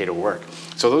doesn't pay to work.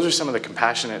 So those are some of the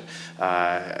compassionate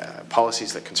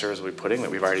policies that Conservatives will be putting,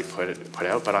 that we've already put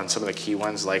out. But on some of the key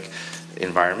ones like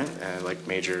environment, like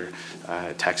major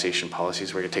taxation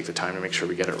policies, we're going to take the time to make sure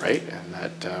we get it right, and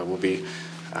that we'll be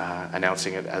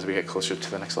announcing it as we get closer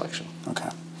to the next election. Okay.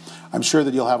 I'm sure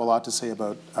that you'll have a lot to say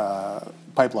about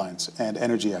pipelines and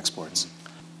energy exports.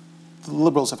 The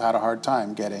Liberals have had a hard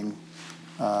time getting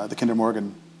the Kinder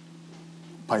Morgan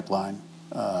pipeline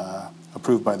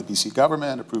approved by the BC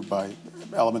government, approved by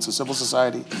elements of civil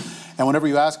society. And whenever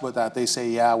you ask about that, they say,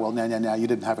 yeah, well, nah, you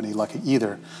didn't have any luck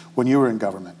either when you were in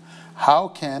government. How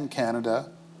can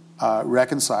Canada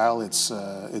reconcile its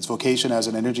vocation as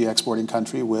an energy exporting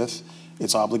country with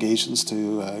its obligations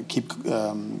to keep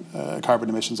carbon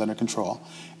emissions under control?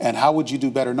 And how would you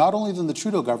do better, not only than the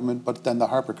Trudeau government, but than the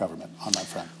Harper government on that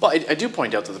front? Well, I do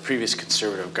point out that the previous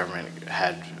Conservative government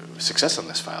had success on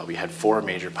this file. We had 4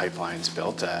 major pipelines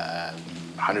built,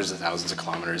 hundreds of thousands of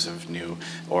kilometers of new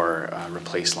or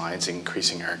replaced lines,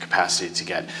 increasing our capacity to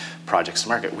get projects to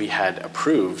market. We had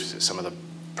approved some of the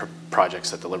projects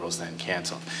that the Liberals then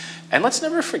canceled. And let's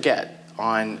never forget,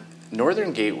 on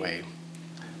Northern Gateway,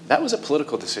 that was a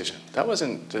political decision. That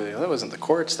wasn't the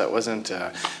courts, that wasn't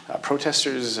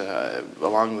protesters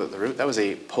along the route. That was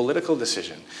a political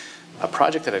decision. A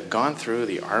project that had gone through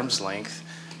the arm's length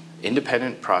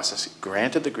independent process,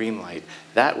 granted the green light,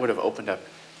 that would have opened up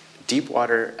deep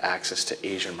water access to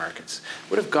Asian markets,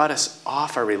 would have got us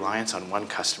off our reliance on one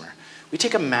customer. We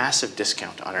take a massive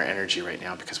discount on our energy right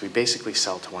now because we basically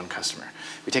sell to one customer.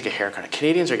 We take a haircut.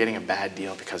 Canadians are getting a bad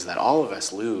deal because of that. All of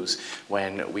us lose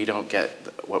when we don't get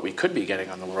what we could be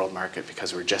getting on the world market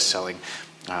because we're just selling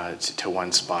to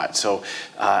one spot. So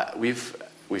we've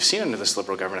seen under this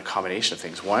Liberal government a combination of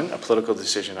things. One, a political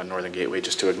decision on Northern Gateway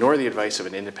just to ignore the advice of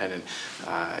an independent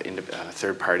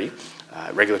third party,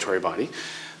 regulatory body.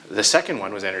 The second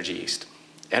one was Energy East.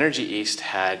 Energy East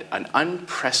had an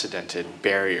unprecedented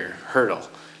hurdle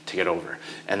to get over.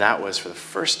 And that was for the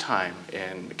first time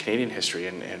in Canadian history,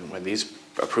 and when these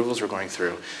approvals were going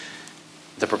through,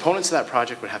 the proponents of that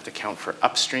project would have to count for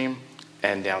upstream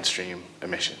and downstream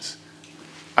emissions.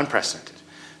 Unprecedented.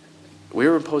 We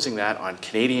were imposing that on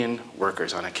Canadian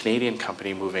workers, on a Canadian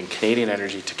company moving Canadian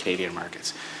energy to Canadian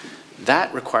markets.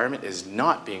 That requirement is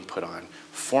not being put on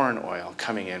foreign oil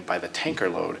coming in by the tanker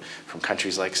load from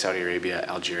countries like Saudi Arabia,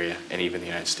 Algeria, and even the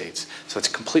United States. So it's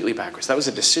completely backwards. That was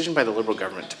a decision by the Liberal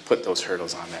government to put those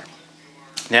hurdles on there.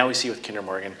 Now we see with Kinder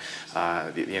Morgan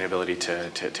the inability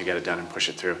to get it done and push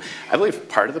it through. I believe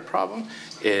part of the problem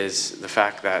is the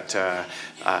fact that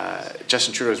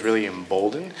Justin Trudeau is really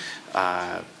emboldened.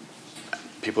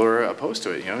 People are opposed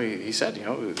to it. You know, he said, you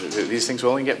know, these things will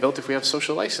only get built if we have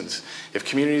social license, if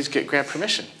communities grant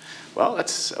permission. Well,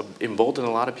 that's emboldened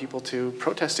a lot of people to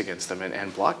protest against them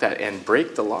and block that and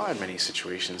break the law in many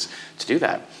situations to do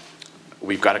that.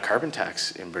 We've got a carbon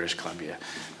tax in British Columbia.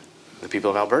 The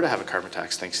people of Alberta have a carbon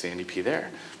tax thanks to the NDP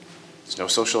there. There's no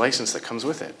social license that comes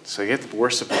with it. So you get the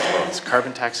worst of both worlds,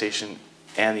 carbon taxation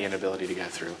and the inability to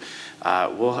get through.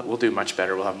 We'll do much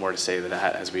better. We'll have more to say to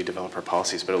that as we develop our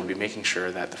policies, but it will be making sure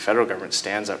that the federal government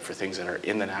stands up for things that are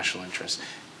in the national interest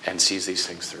and sees these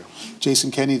things through.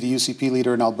 Jason Kenney, the UCP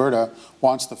leader in Alberta,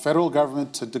 wants the federal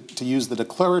government to use the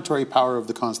declaratory power of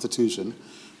the Constitution,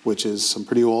 which is some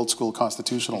pretty old school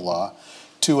constitutional law,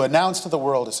 to announce to the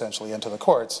world essentially and to the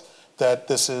courts that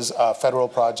this is a federal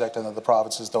project and that the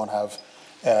provinces don't have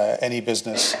any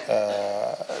business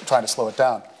trying to slow it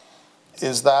down.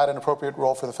 Is that an appropriate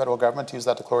role for the federal government to use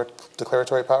that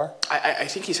declaratory power? I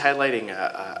think he's highlighting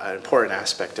an important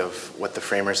aspect of what the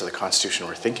framers of the Constitution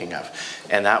were thinking of,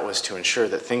 and that was to ensure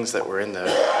that things that are in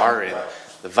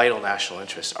the vital national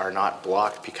interests are not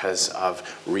blocked because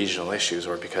of regional issues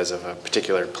or because of a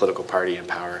particular political party in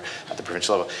power at the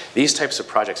provincial level. These types of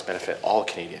projects benefit all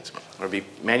Canadians. There will be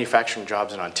manufacturing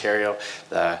jobs in Ontario.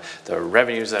 The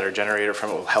revenues that are generated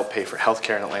from it will help pay for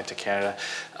healthcare in Atlantic Canada.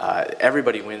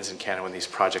 Everybody wins in Canada when these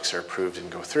projects are approved and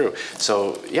go through.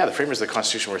 So yeah, the framers of the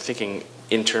Constitution were thinking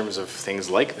in terms of things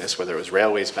like this, whether it was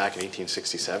railways back in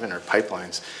 1867 or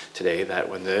pipelines today, that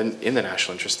when they're in the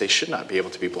national interest, they should not be able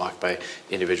to be blocked by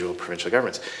individual provincial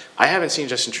governments. I haven't seen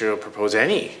Justin Trudeau propose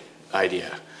any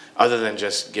idea other than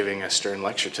just giving a stern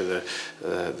lecture to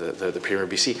the Premier of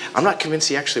BC. I'm not convinced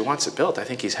he actually wants it built. I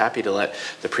think he's happy to let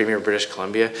the Premier of British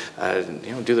Columbia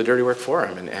do the dirty work for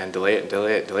him and delay it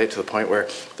to the point where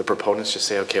the proponents just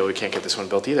say, okay, well, we can't get this one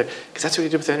built either. Because that's what he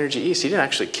did with Energy East. He didn't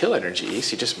actually kill Energy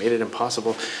East. He just made it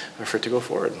impossible for it to go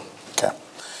forward. Okay.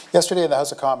 Yesterday in the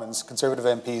House of Commons, Conservative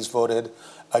MPs voted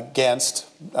against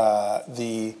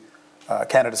the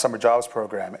Canada Summer Jobs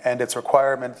Program and its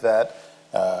requirement that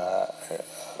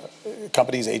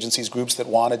companies, agencies, groups that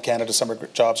wanted Canada Summer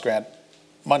Jobs Grant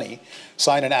money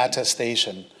sign an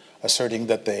attestation asserting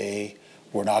that they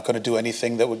were not going to do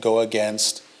anything that would go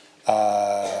against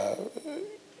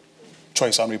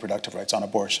choice on reproductive rights, on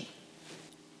abortion.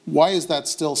 Why is that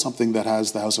still something that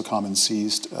has the House of Commons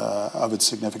seized of its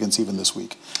significance even this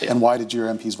week? Yeah. And why did your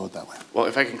MPs vote that way? Well,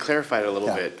 if I can clarify it a little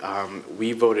bit,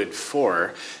 we voted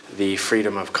for the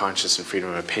freedom of conscience and freedom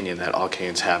of opinion that all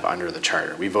Canadians have under the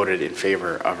Charter. We voted in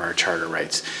favor of our Charter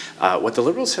rights. What the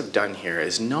Liberals have done here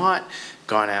is not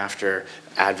gone after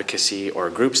advocacy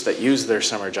or groups that use their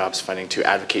summer jobs funding to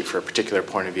advocate for a particular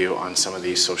point of view on some of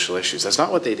these social issues. That's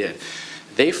not what they did.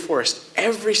 They forced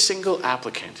every single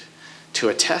applicant to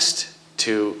attest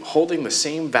to holding the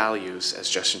same values as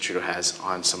Justin Trudeau has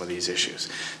on some of these issues.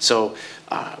 So,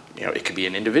 it could be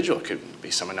an individual, it could be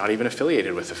someone not even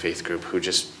affiliated with a faith group who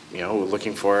just,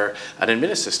 looking for an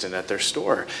admin assistant at their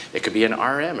store. It could be an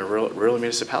RM, a rural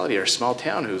municipality or a small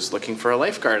town who's looking for a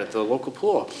lifeguard at the local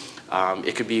pool.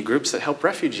 It could be groups that help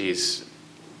refugees,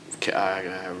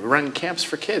 run camps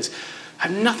for kids.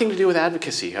 Have nothing to do with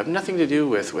advocacy, have nothing to do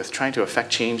with trying to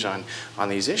affect change on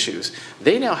these issues.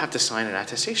 They now have to sign an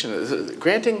attestation.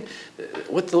 Granting,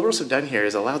 what the Liberals have done here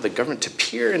is allowed the government to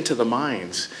peer into the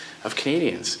minds of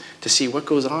Canadians to see what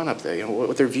goes on up there,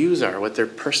 what their views are, what their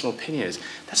personal opinion is.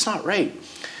 That's not right.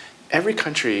 Every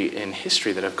country in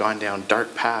history that have gone down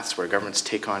dark paths where governments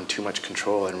take on too much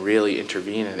control and really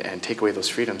intervene and take away those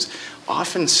freedoms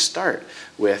often start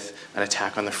with an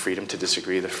attack on the freedom to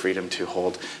disagree, the freedom to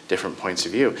hold different points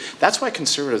of view. That's why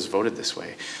Conservatives voted this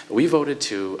way. We voted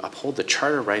to uphold the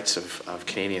charter rights of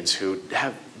Canadians who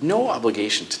have no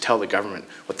obligation to tell the government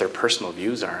what their personal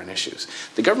views are on issues.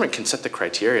 The government can set the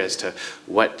criteria as to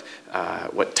what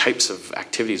types of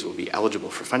activities will be eligible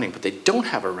for funding, but they don't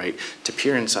have a right to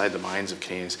peer inside the minds of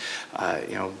Canadians.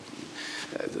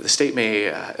 The state may,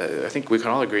 I think we can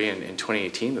all agree in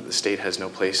 2018 that the state has no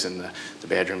place in the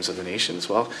bedrooms of the nations.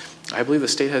 Well, I believe the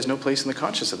state has no place in the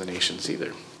conscience of the nations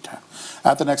either. Okay.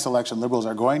 At the next election, Liberals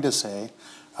are going to say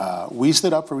We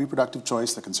stood up for reproductive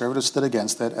choice, the Conservatives stood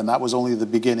against it, and that was only the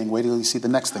beginning. Wait till you see the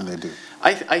next thing they do.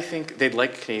 I think they'd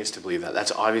like Canadians to believe that.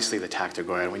 That's obviously the tack they're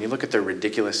going on. When you look at the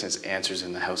ridiculousness answers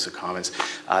in the House of Commons,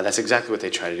 that's exactly what they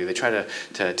try to do. They try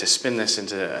to spin this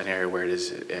into an area where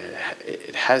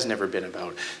it has never been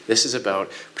about. This is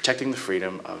about protecting the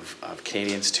freedom of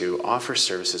Canadians to offer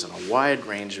services on a wide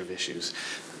range of issues.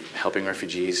 Helping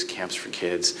refugees, camps for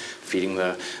kids, feeding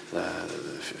the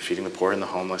poor and the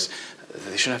homeless.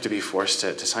 They shouldn't have to be forced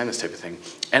to sign this type of thing.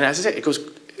 And as I said, it goes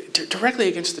directly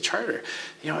against the Charter.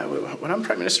 You know, when I'm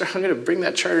Prime Minister, I'm going to bring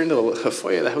that Charter into the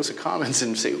foyer of the House of Commons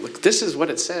and say, look, this is what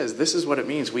it says. This is what it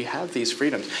means. We have these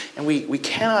freedoms. And we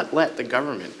cannot let the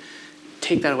government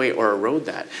take that away or erode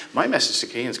that. My message to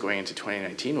Canadians going into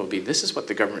 2019 will be, this is what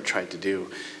the government tried to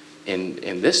do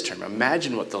in this term.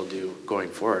 Imagine what they'll do going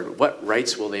forward. What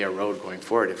rights will they erode going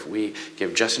forward if we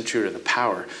give Justin Trudeau the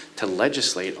power to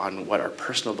legislate on what our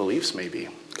personal beliefs may be?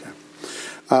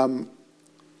 Okay.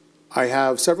 I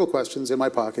have several questions in my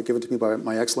pocket given to me by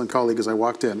my excellent colleague as I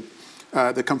walked in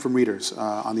that come from readers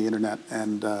on the internet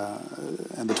and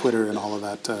the Twitter and all of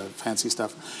that fancy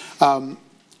stuff.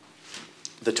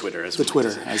 The Twitter, as the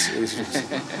Twitter.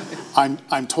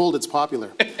 I'm told it's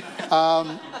popular.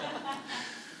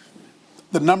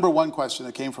 The number one question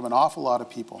that came from an awful lot of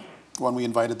people when we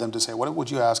invited them to say, what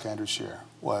would you ask Andrew Scheer,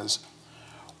 was,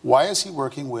 why is he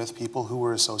working with people who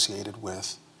were associated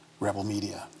with Rebel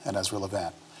Media and Ezra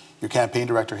Levant? Your campaign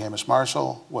director, Hamish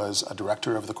Marshall, was a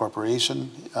director of the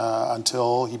corporation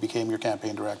until he became your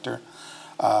campaign director.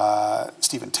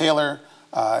 Stephen Taylor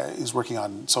is working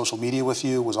on social media with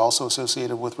you, was also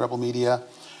associated with Rebel Media.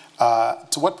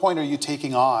 To what point are you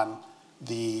taking on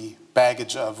the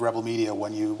baggage of Rebel Media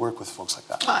when you work with folks like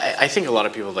that? I think a lot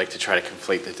of people like to try to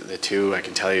conflate the two. I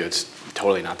can tell you it's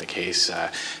totally not the case.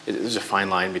 There's a fine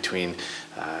line between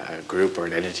a group or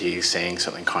an entity saying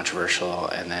something controversial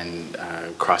and then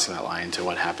crossing that line to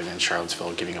what happened in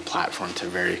Charlottesville, giving a platform to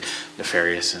very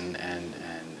nefarious and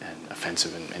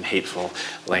offensive and hateful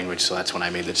language. So that's when I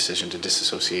made the decision to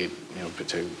disassociate,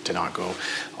 to not go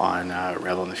on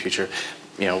Rebel in the future.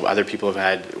 Other people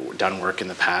have done work in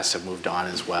the past, have moved on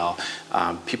as well.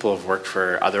 People have worked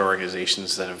for other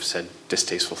organizations that have said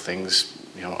distasteful things,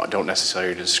 don't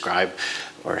necessarily describe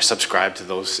or subscribe to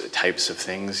those types of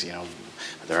things.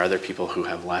 There are other people who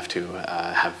have left who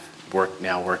have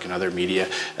work in other media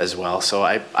as well. So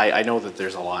I know that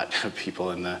there's a lot of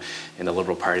people in the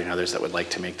Liberal Party and others that would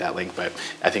like to make that link, but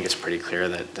I think it's pretty clear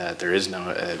that there is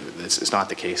no, it's not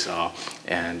the case at all.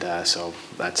 And so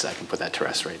I can put that to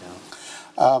rest right now.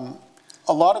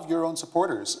 A lot of your own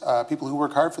supporters, people who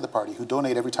work hard for the party, who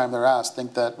donate every time they're asked,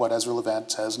 think that what Ezra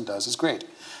Levant says and does is great.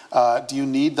 Do you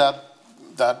need that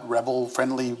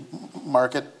rebel-friendly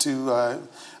market to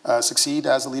succeed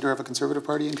as a leader of a Conservative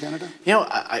Party in Canada?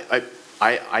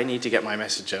 I need to get my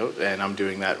message out, and I'm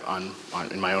doing that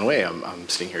in my own way. I'm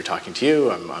sitting here talking to you.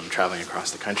 I'm traveling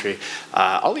across the country.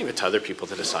 I'll leave it to other people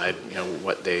to decide,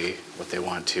 what they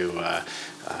want to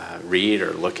read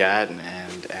or look at,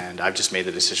 and I've just made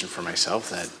the decision for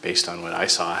myself that based on what I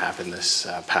saw happen this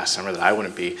past summer, that I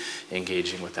wouldn't be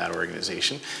engaging with that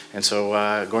organization. And so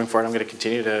going forward, I'm going to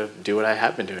continue to do what I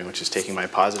have been doing, which is taking my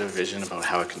positive vision about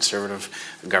how a Conservative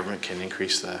government can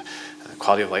increase the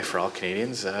quality of life for all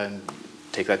Canadians and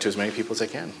take that to as many people as I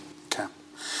can. Okay.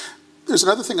 There's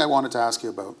another thing I wanted to ask you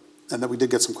about, and that we did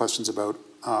get some questions about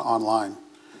online,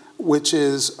 which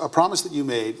is a promise that you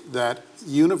made that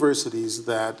universities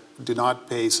that do not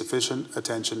pay sufficient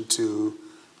attention to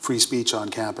free speech on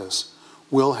campus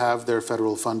will have their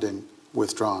federal funding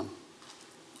withdrawn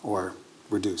or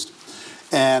reduced.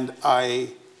 And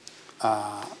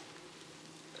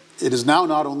it is now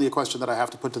not only a question that I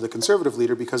have to put to the Conservative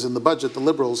leader, because in the budget, the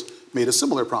Liberals made a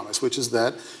similar promise, which is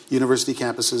that university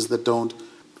campuses that don't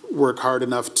work hard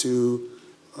enough to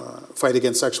fight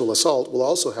against sexual assault will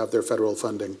also have their federal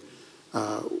funding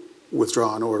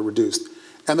withdrawn or reduced.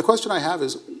 And the question I have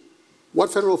is,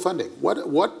 what federal funding?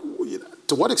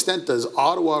 To what extent does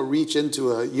Ottawa reach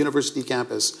into a university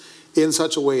campus in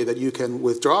such a way that you can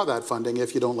withdraw that funding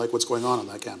if you don't like what's going on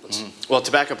that campus? Well,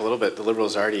 to back up a little bit, the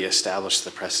Liberals already established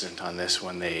the precedent on this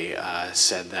when they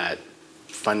said that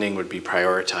funding would be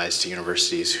prioritized to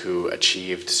universities who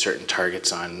achieved certain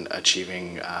targets on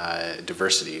achieving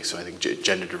diversity. So I think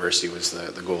gender diversity was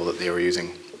the goal that they were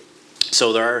using.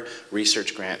 So there are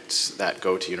research grants that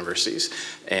go to universities,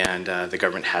 and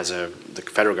the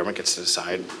federal government gets to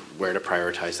decide where to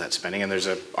prioritize that spending, and there's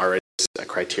already a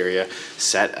criteria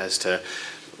set as to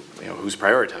who's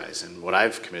prioritized. And what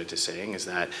I've committed to saying is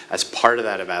that as part of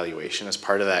that evaluation, as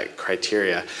part of that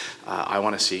criteria, I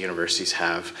want to see universities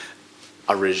have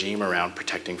a regime around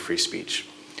protecting free speech.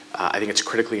 I think it's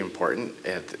critically important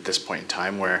at this point in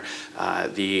time where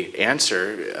the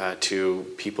answer to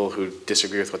people who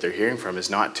disagree with what they're hearing from is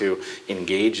not to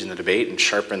engage in the debate and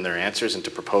sharpen their answers and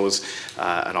to propose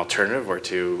an alternative or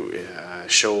to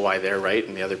show why they're right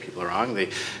and the other people are wrong.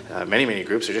 Many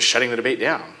groups are just shutting the debate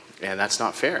down. And that's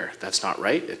not fair. That's not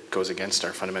right. It goes against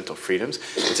our fundamental freedoms.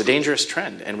 It's a dangerous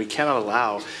trend, and we cannot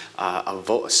allow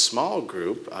a small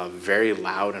group of very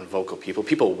loud and vocal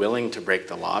people willing to break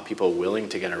the law, people willing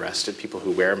to get arrested, people who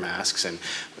wear masks and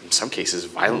in some cases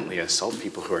violently assault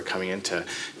people who are coming in to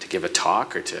give a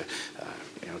talk or to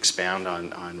expound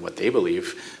on what they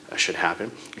believe should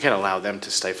happen. We can't allow them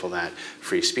to stifle that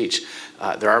free speech.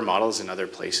 There are models in other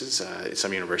places.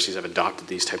 Some universities have adopted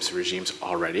these types of regimes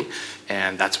already,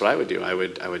 and that's what I would do. I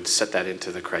would set that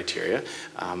into the criteria.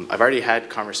 I've already had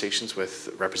conversations with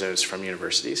representatives from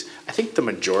universities. I think the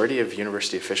majority of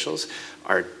university officials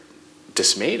are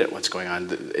dismayed at what's going on.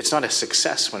 It's not a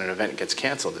success when an event gets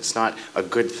canceled. It's not a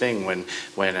good thing when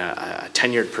a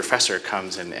tenured professor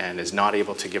comes and is not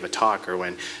able to give a talk, or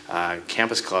when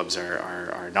campus clubs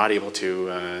are not able to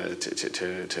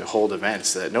hold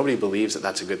events. That nobody believes that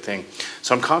that's a good thing.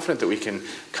 So I'm confident that we can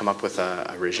come up with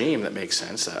a regime that makes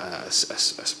sense, a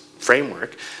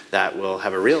framework that will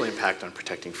have a real impact on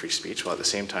protecting free speech, while at the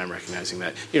same time recognizing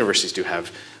that universities do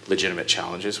have legitimate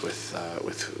challenges with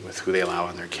who they allow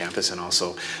on their campus, and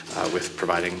also with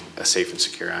providing a safe and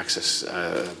secure access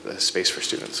space for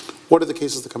students. What are the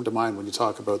cases that come to mind when you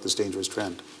talk about this dangerous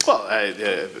trend? Well,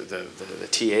 the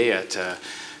TA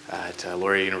at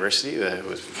Laurier University,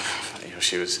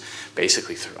 she was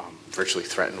basically virtually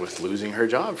threatened with losing her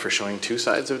job for showing two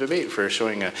sides of debate, for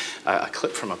showing a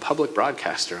clip from a public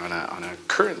broadcaster on a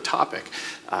current topic,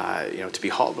 to be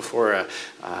hauled before an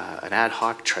ad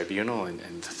hoc tribunal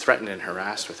and threatened and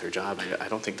harassed with her job. I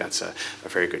don't think that's a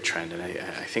very good trend. And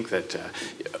I think that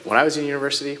when I was in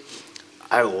university,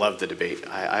 I loved the debate.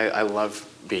 I love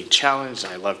being challenged.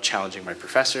 I love challenging my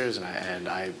professors, and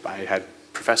I had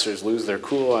professors lose their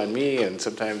cool on me, and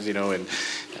sometimes, and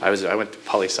I went to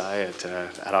poli-sci at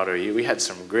Ottawa U. We had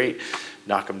some great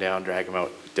knock 'em down, drag 'em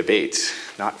out debates,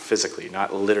 not physically,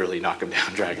 not literally knock 'em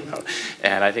down, drag 'em out.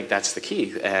 And I think that's the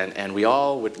key. And we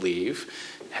all would leave,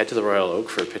 head to the Royal Oak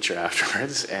for a picture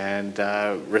afterwards, and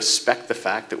respect the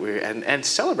fact that and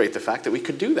celebrate the fact that we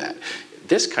could do that.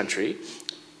 This country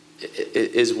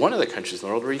is one of the countries in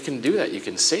the world where you can do that. You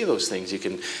can say those things. You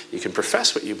can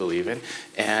profess what you believe in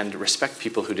and respect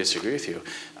people who disagree with you.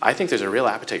 I think there's a real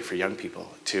appetite for young people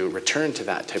to return to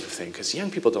that type of thing, because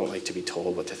young people don't like to be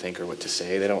told what to think or what to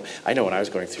say. They don't. I know when I was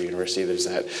going through university, there's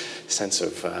that sense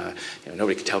of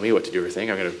nobody can tell me what to do or think.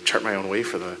 I'm going to chart my own way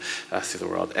through the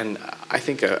world. And I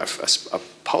think a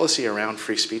policy around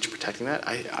free speech, protecting that,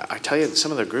 I tell you,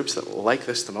 some of the groups that like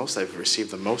this the most, I've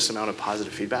received the most amount of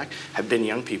positive feedback, have been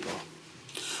young people.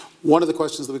 One of the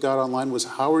questions that we got online was,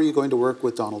 how are you going to work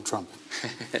with Donald Trump?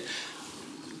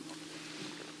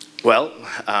 Well,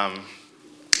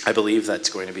 I believe that's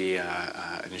going to be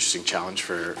an interesting challenge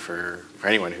for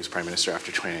anyone who's Prime Minister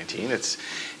after 2019.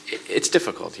 It's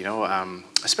difficult,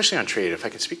 especially on trade. If I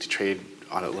could speak to trade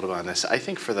on a little bit on this, I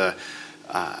think for the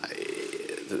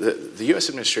U.S.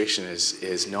 administration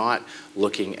is not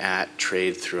looking at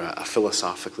trade through a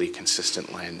philosophically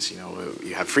consistent lens.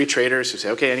 You have free traders who say,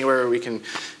 okay, anywhere we can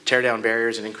tear down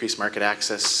barriers and increase market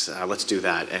access, let's do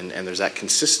that. And there's that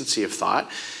consistency of thought.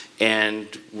 And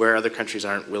where other countries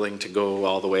aren't willing to go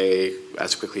all the way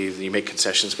as quickly, you make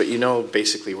concessions, but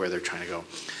basically where they're trying to go.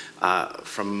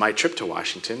 From my trip to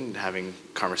Washington, having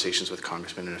conversations with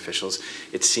congressmen and officials,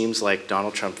 it seems like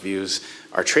Donald Trump views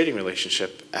our trading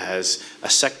relationship as a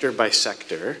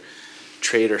sector-by-sector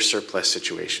trade or surplus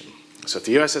situation. So if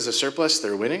the U.S. has a surplus,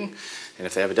 they're winning, and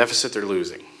if they have a deficit, they're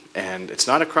losing. And it's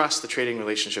not across the trading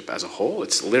relationship as a whole.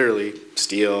 It's literally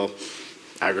steel,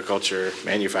 agriculture,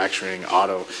 manufacturing,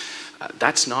 auto.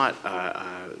 That's not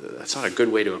a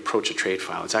good way to approach a trade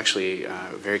file. It's actually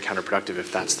very counterproductive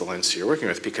if that's the lens you're working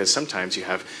with, because sometimes you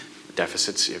have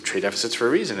deficits, you have trade deficits for a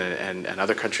reason, and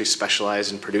other countries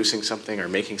specialize in producing something or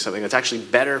making something that's actually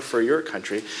better for your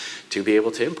country to be able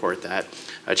to import that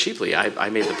cheaply. I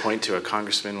made the point to a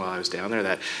congressman while I was down there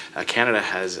that Canada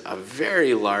has a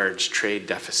very large trade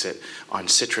deficit on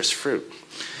citrus fruit.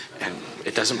 And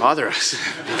it doesn't bother us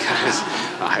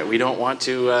because we don't want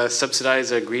to subsidize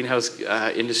a greenhouse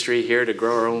industry here to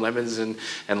grow our own lemons and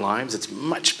limes. It's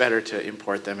much better to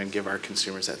import them and give our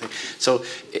consumers that thing. So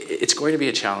it's going to be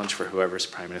a challenge for whoever's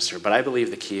Prime Minister. But I believe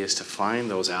the key is to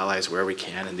find those allies where we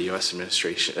can in the U.S.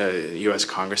 administration, U.S.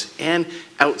 Congress, and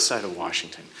outside of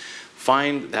Washington.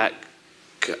 Find that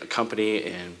company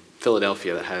in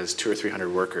Philadelphia that has 200 or 300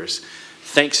 workers,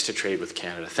 thanks to trade with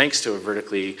Canada, thanks to a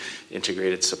vertically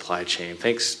integrated supply chain,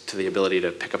 thanks to the ability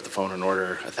to pick up the phone and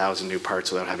order 1,000 new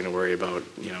parts without having to worry about,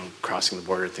 crossing the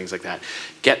border and things like that,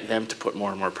 get them to put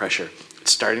more and more pressure.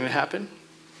 It's starting to happen.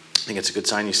 I think it's a good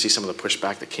sign. You see some of the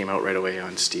pushback that came out right away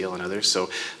on steel and others.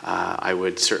 So I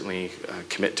would certainly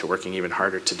commit to working even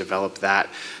harder to develop that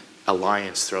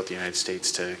alliance throughout the United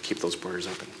States to keep those borders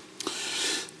open.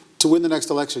 To win the next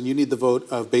election, you need the vote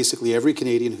of basically every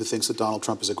Canadian who thinks that Donald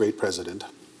Trump is a great president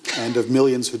and of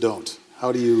millions who don't.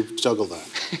 How do you juggle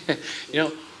that?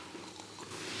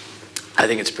 I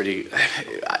think it's pretty...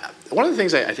 one of the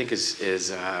things I think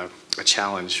is a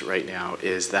challenge right now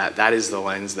is that is the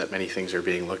lens that many things are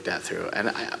being looked at through.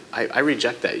 And I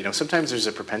reject that. Sometimes there's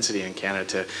a propensity in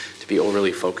Canada to be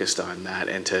overly focused on that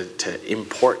and to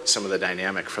import some of the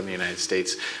dynamic from the United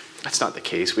States. That's not the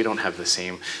case. We don't have the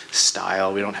same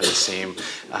style. We don't have the same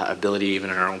ability, even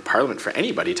in our own parliament, for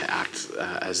anybody to act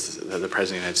as the President of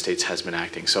the United States has been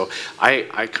acting. So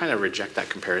I kind of reject that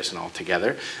comparison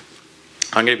altogether.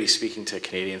 I'm going to be speaking to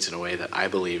Canadians in a way that I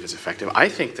believe is effective. I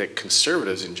think that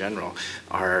Conservatives in general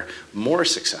are more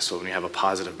successful when we have a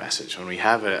positive message, when we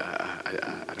have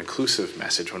an inclusive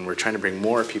message, when we're trying to bring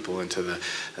more people into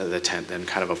the tent than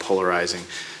kind of a polarizing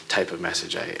type of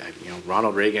message.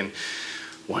 Ronald Reagan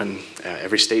won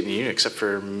every state in the union except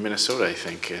for Minnesota, I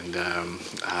think,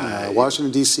 and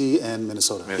Washington D.C. and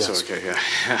Minnesota. Minnesota, yes. Okay,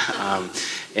 yeah.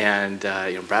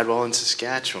 And Brad Wall in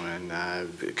Saskatchewan.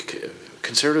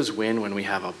 Conservatives win when we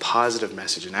have a positive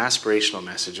message, an aspirational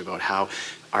message about how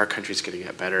our country's going to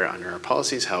get better under our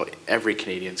policies, how every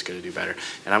Canadian's going to do better.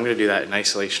 And I'm going to do that in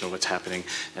isolation of what's happening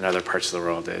in other parts of the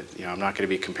world. I'm not going to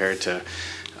be compared to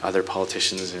other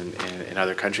politicians in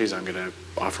other countries. I'm going to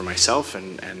offer myself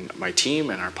and my team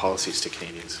and our policies to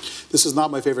Canadians. This is not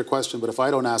my favorite question, but if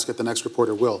I don't ask it, the next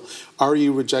reporter will. Are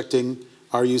you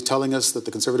telling us that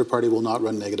the Conservative Party will not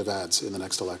run negative ads in the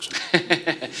next election?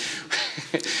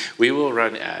 We will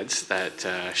run ads that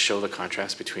show the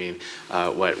contrast between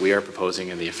what we are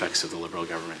proposing and the effects of the Liberal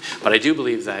government. But I do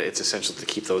believe that it's essential to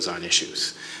keep those on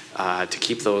issues, to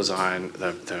keep those on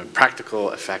the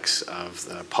practical effects of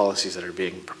the policies that are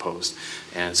being proposed.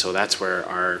 And so that's where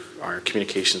our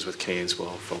communications with Canadians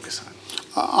will focus on.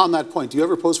 On that point, do you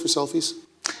ever pose for selfies?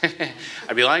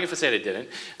 I'd be lying if I said I didn't.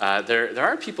 There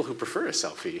are people who prefer a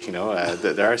selfie.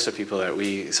 There are some people that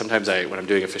sometimes when I'm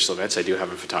doing official events, I do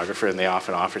have a photographer, and they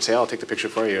often offer to say, "I'll take the picture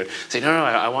for you." And say, "No,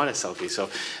 I want a selfie." So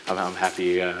I'm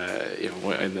happy,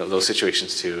 in those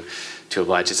situations to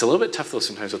oblige. It's a little bit tough though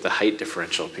sometimes with the height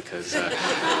differential because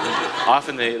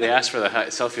often they ask for the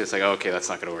selfie. It's like, oh, okay, that's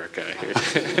not going to work.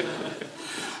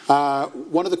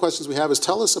 One of the questions we have is,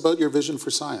 tell us about your vision for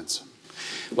science.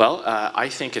 Well, I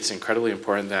think it's incredibly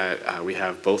important that we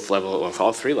have all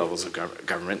three levels of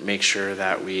government, make sure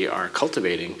that we are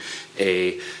cultivating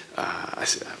an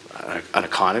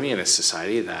economy and a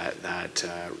society that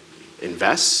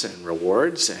invests and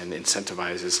rewards and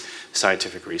incentivizes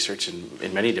scientific research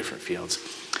in many different fields.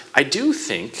 I do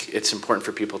think it's important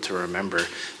for people to remember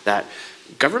that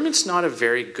government's not a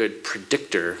very good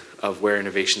predictor of where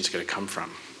innovation is going to come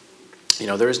from.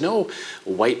 There is no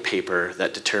white paper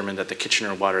that determined that the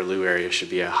Kitchener-Waterloo area should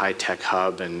be a high-tech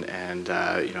hub and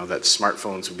that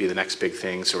smartphones would be the next big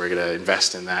thing, so we're going to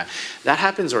invest in that. That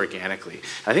happens organically.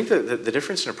 I think that the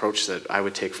difference in approach that I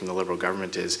would take from the Liberal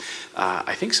government is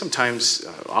I think sometimes,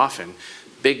 often,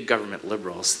 big government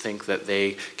liberals think that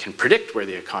they can predict where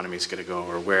the economy is going to go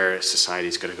or where society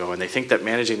is going to go, and they think that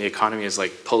managing the economy is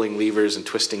like pulling levers and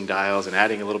twisting dials and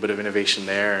adding a little bit of innovation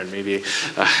there and maybe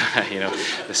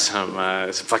some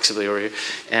flexibility over here.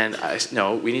 And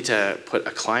no, we need to put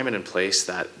a climate in place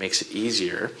that makes it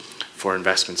easier for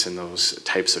investments in those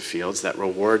types of fields, that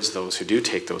rewards those who do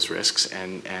take those risks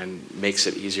and makes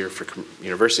it easier for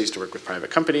universities to work with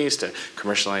private companies to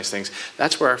commercialize things.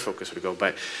 That's where our focus would go.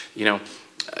 But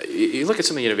you look at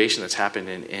some of the innovation that's happened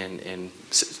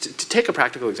to take a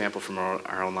practical example from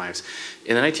our own lives.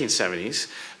 In the 1970s,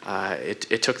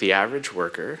 it took the average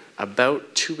worker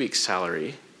about 2 weeks'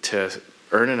 salary to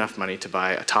earn enough money to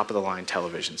buy a top-of-the-line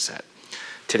television set.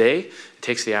 Today, it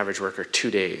takes the average worker 2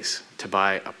 days to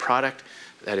buy a product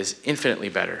that is infinitely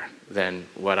better than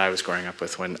what I was growing up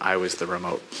with when I was the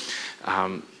remote.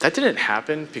 That didn't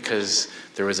happen because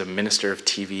there was a Minister of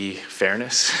TV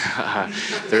Fairness.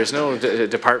 There is no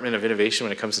Department of Innovation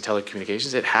when it comes to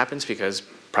telecommunications. It happens because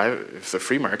the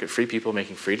free market, free people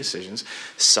making free decisions,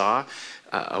 saw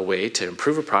a way to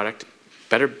improve a product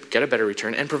get a better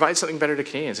return, and provide something better to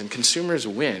Canadians. And consumers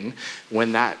win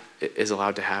when that is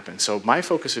allowed to happen. So my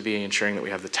focus would be ensuring that we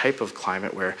have the type of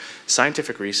climate where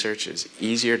scientific research is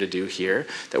easier to do here,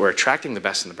 that we're attracting the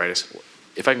best and the brightest.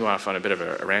 If I can go off on a bit of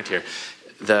a rant here,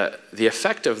 the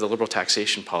effect of the Liberal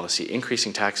taxation policy,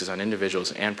 increasing taxes on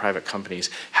individuals and private companies,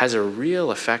 has a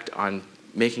real effect on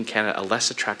making Canada a less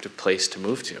attractive place to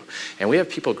move to. And we have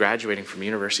people graduating from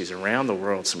universities around the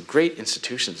world, some great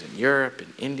institutions in Europe,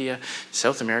 in India,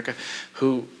 South America,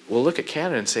 who will look at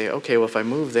Canada and say, okay, well, if I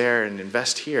move there and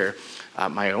invest here,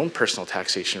 my own personal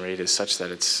taxation rate is such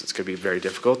that it's going to be very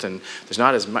difficult, and there's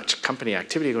not as much company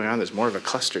activity going on. There's more of a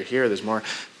cluster here. There's more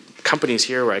companies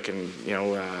here where I can,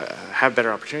 have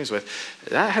better opportunities with.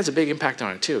 That has a big impact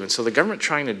on it too. And so the government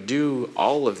trying to do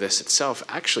all of this itself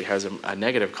actually has a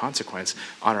negative consequence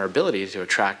on our ability to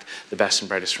attract the best and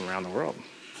brightest from around the world.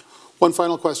 One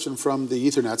final question from the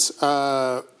Ethernets.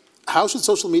 How should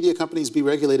social media companies be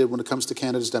regulated when it comes to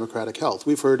Canada's democratic health?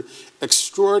 We've heard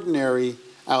extraordinary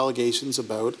allegations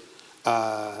about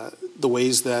the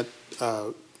ways that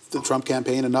the Trump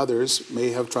campaign and others may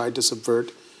have tried to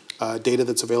subvert data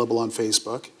that's available on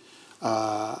Facebook,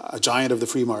 a giant of the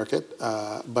free market,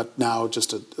 but now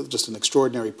just an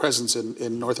extraordinary presence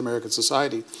in North American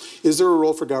society. Is there a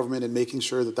role for government in making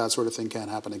sure that that sort of thing can't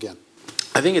happen again?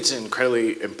 I think it's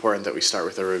incredibly important that we start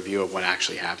with a review of what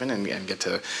actually happened and get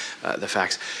to the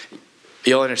facts.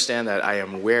 You'll understand that I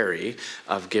am wary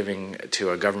of giving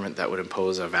to a government that would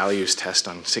impose a values test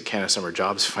on Canada Summer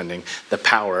Jobs funding the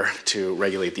power to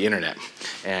regulate the internet.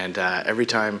 And every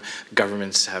time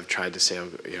governments have tried to say,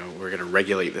 we're going to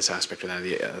regulate this aspect of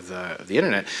the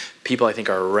internet, people, I think,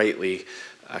 are rightly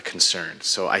concerned.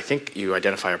 So I think you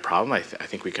identify a problem. I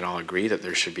think we can all agree that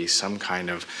there should be some kind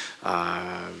of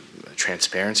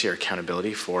transparency or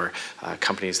accountability for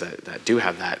companies that do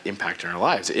have that impact in our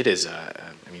lives. It is,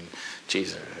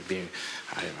 geez,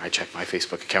 I check my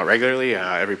Facebook account regularly.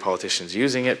 Every politician's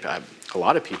using it. A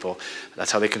lot of people,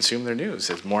 that's how they consume their news.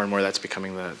 As more and more that's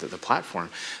becoming the platform.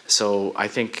 So I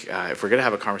think if we're going to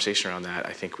have a conversation around that,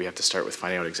 I think we have to start with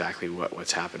finding out exactly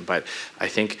what's happened. But I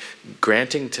think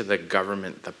granting to the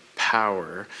government the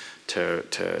power to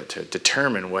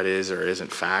determine what is or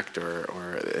isn't fact,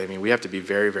 we have to be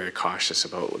very, very cautious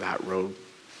about that road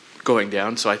going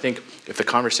down. So I think if the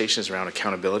conversation is around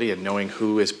accountability and knowing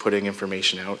who is putting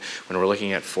information out, when we're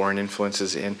looking at foreign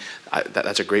influences in,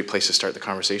 that's a great place to start the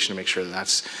conversation to make sure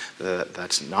that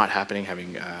that's not happening,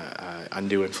 having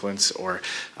undue influence or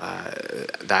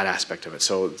that aspect of it.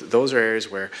 So those are areas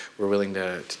where we're willing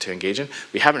to engage in.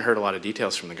 We haven't heard a lot of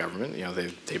details from the government.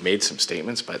 They've made some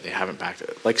statements, but they haven't backed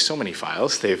it. Like so many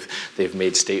files, they've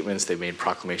made statements, they've made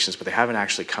proclamations, but they haven't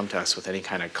actually come to us with any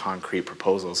kind of concrete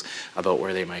proposals about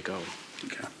where they might go.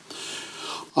 Okay.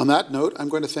 On that note, I'm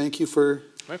going to thank you for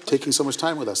taking so much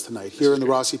time with us tonight here in the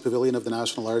Rossi Pavilion of the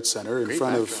National Arts Centre in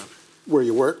front of where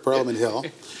you work, Parliament Hill.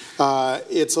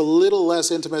 It's a little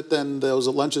less intimate than those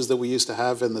lunches that we used to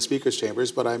have in the speakers' chambers,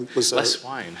 but less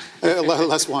wine.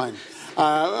 Less wine.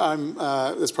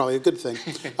 That's probably a good thing.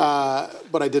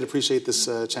 But I did appreciate this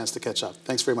chance to catch up.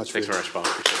 Thanks very much. Thanks very much, Paul.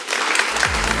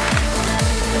 Appreciate it.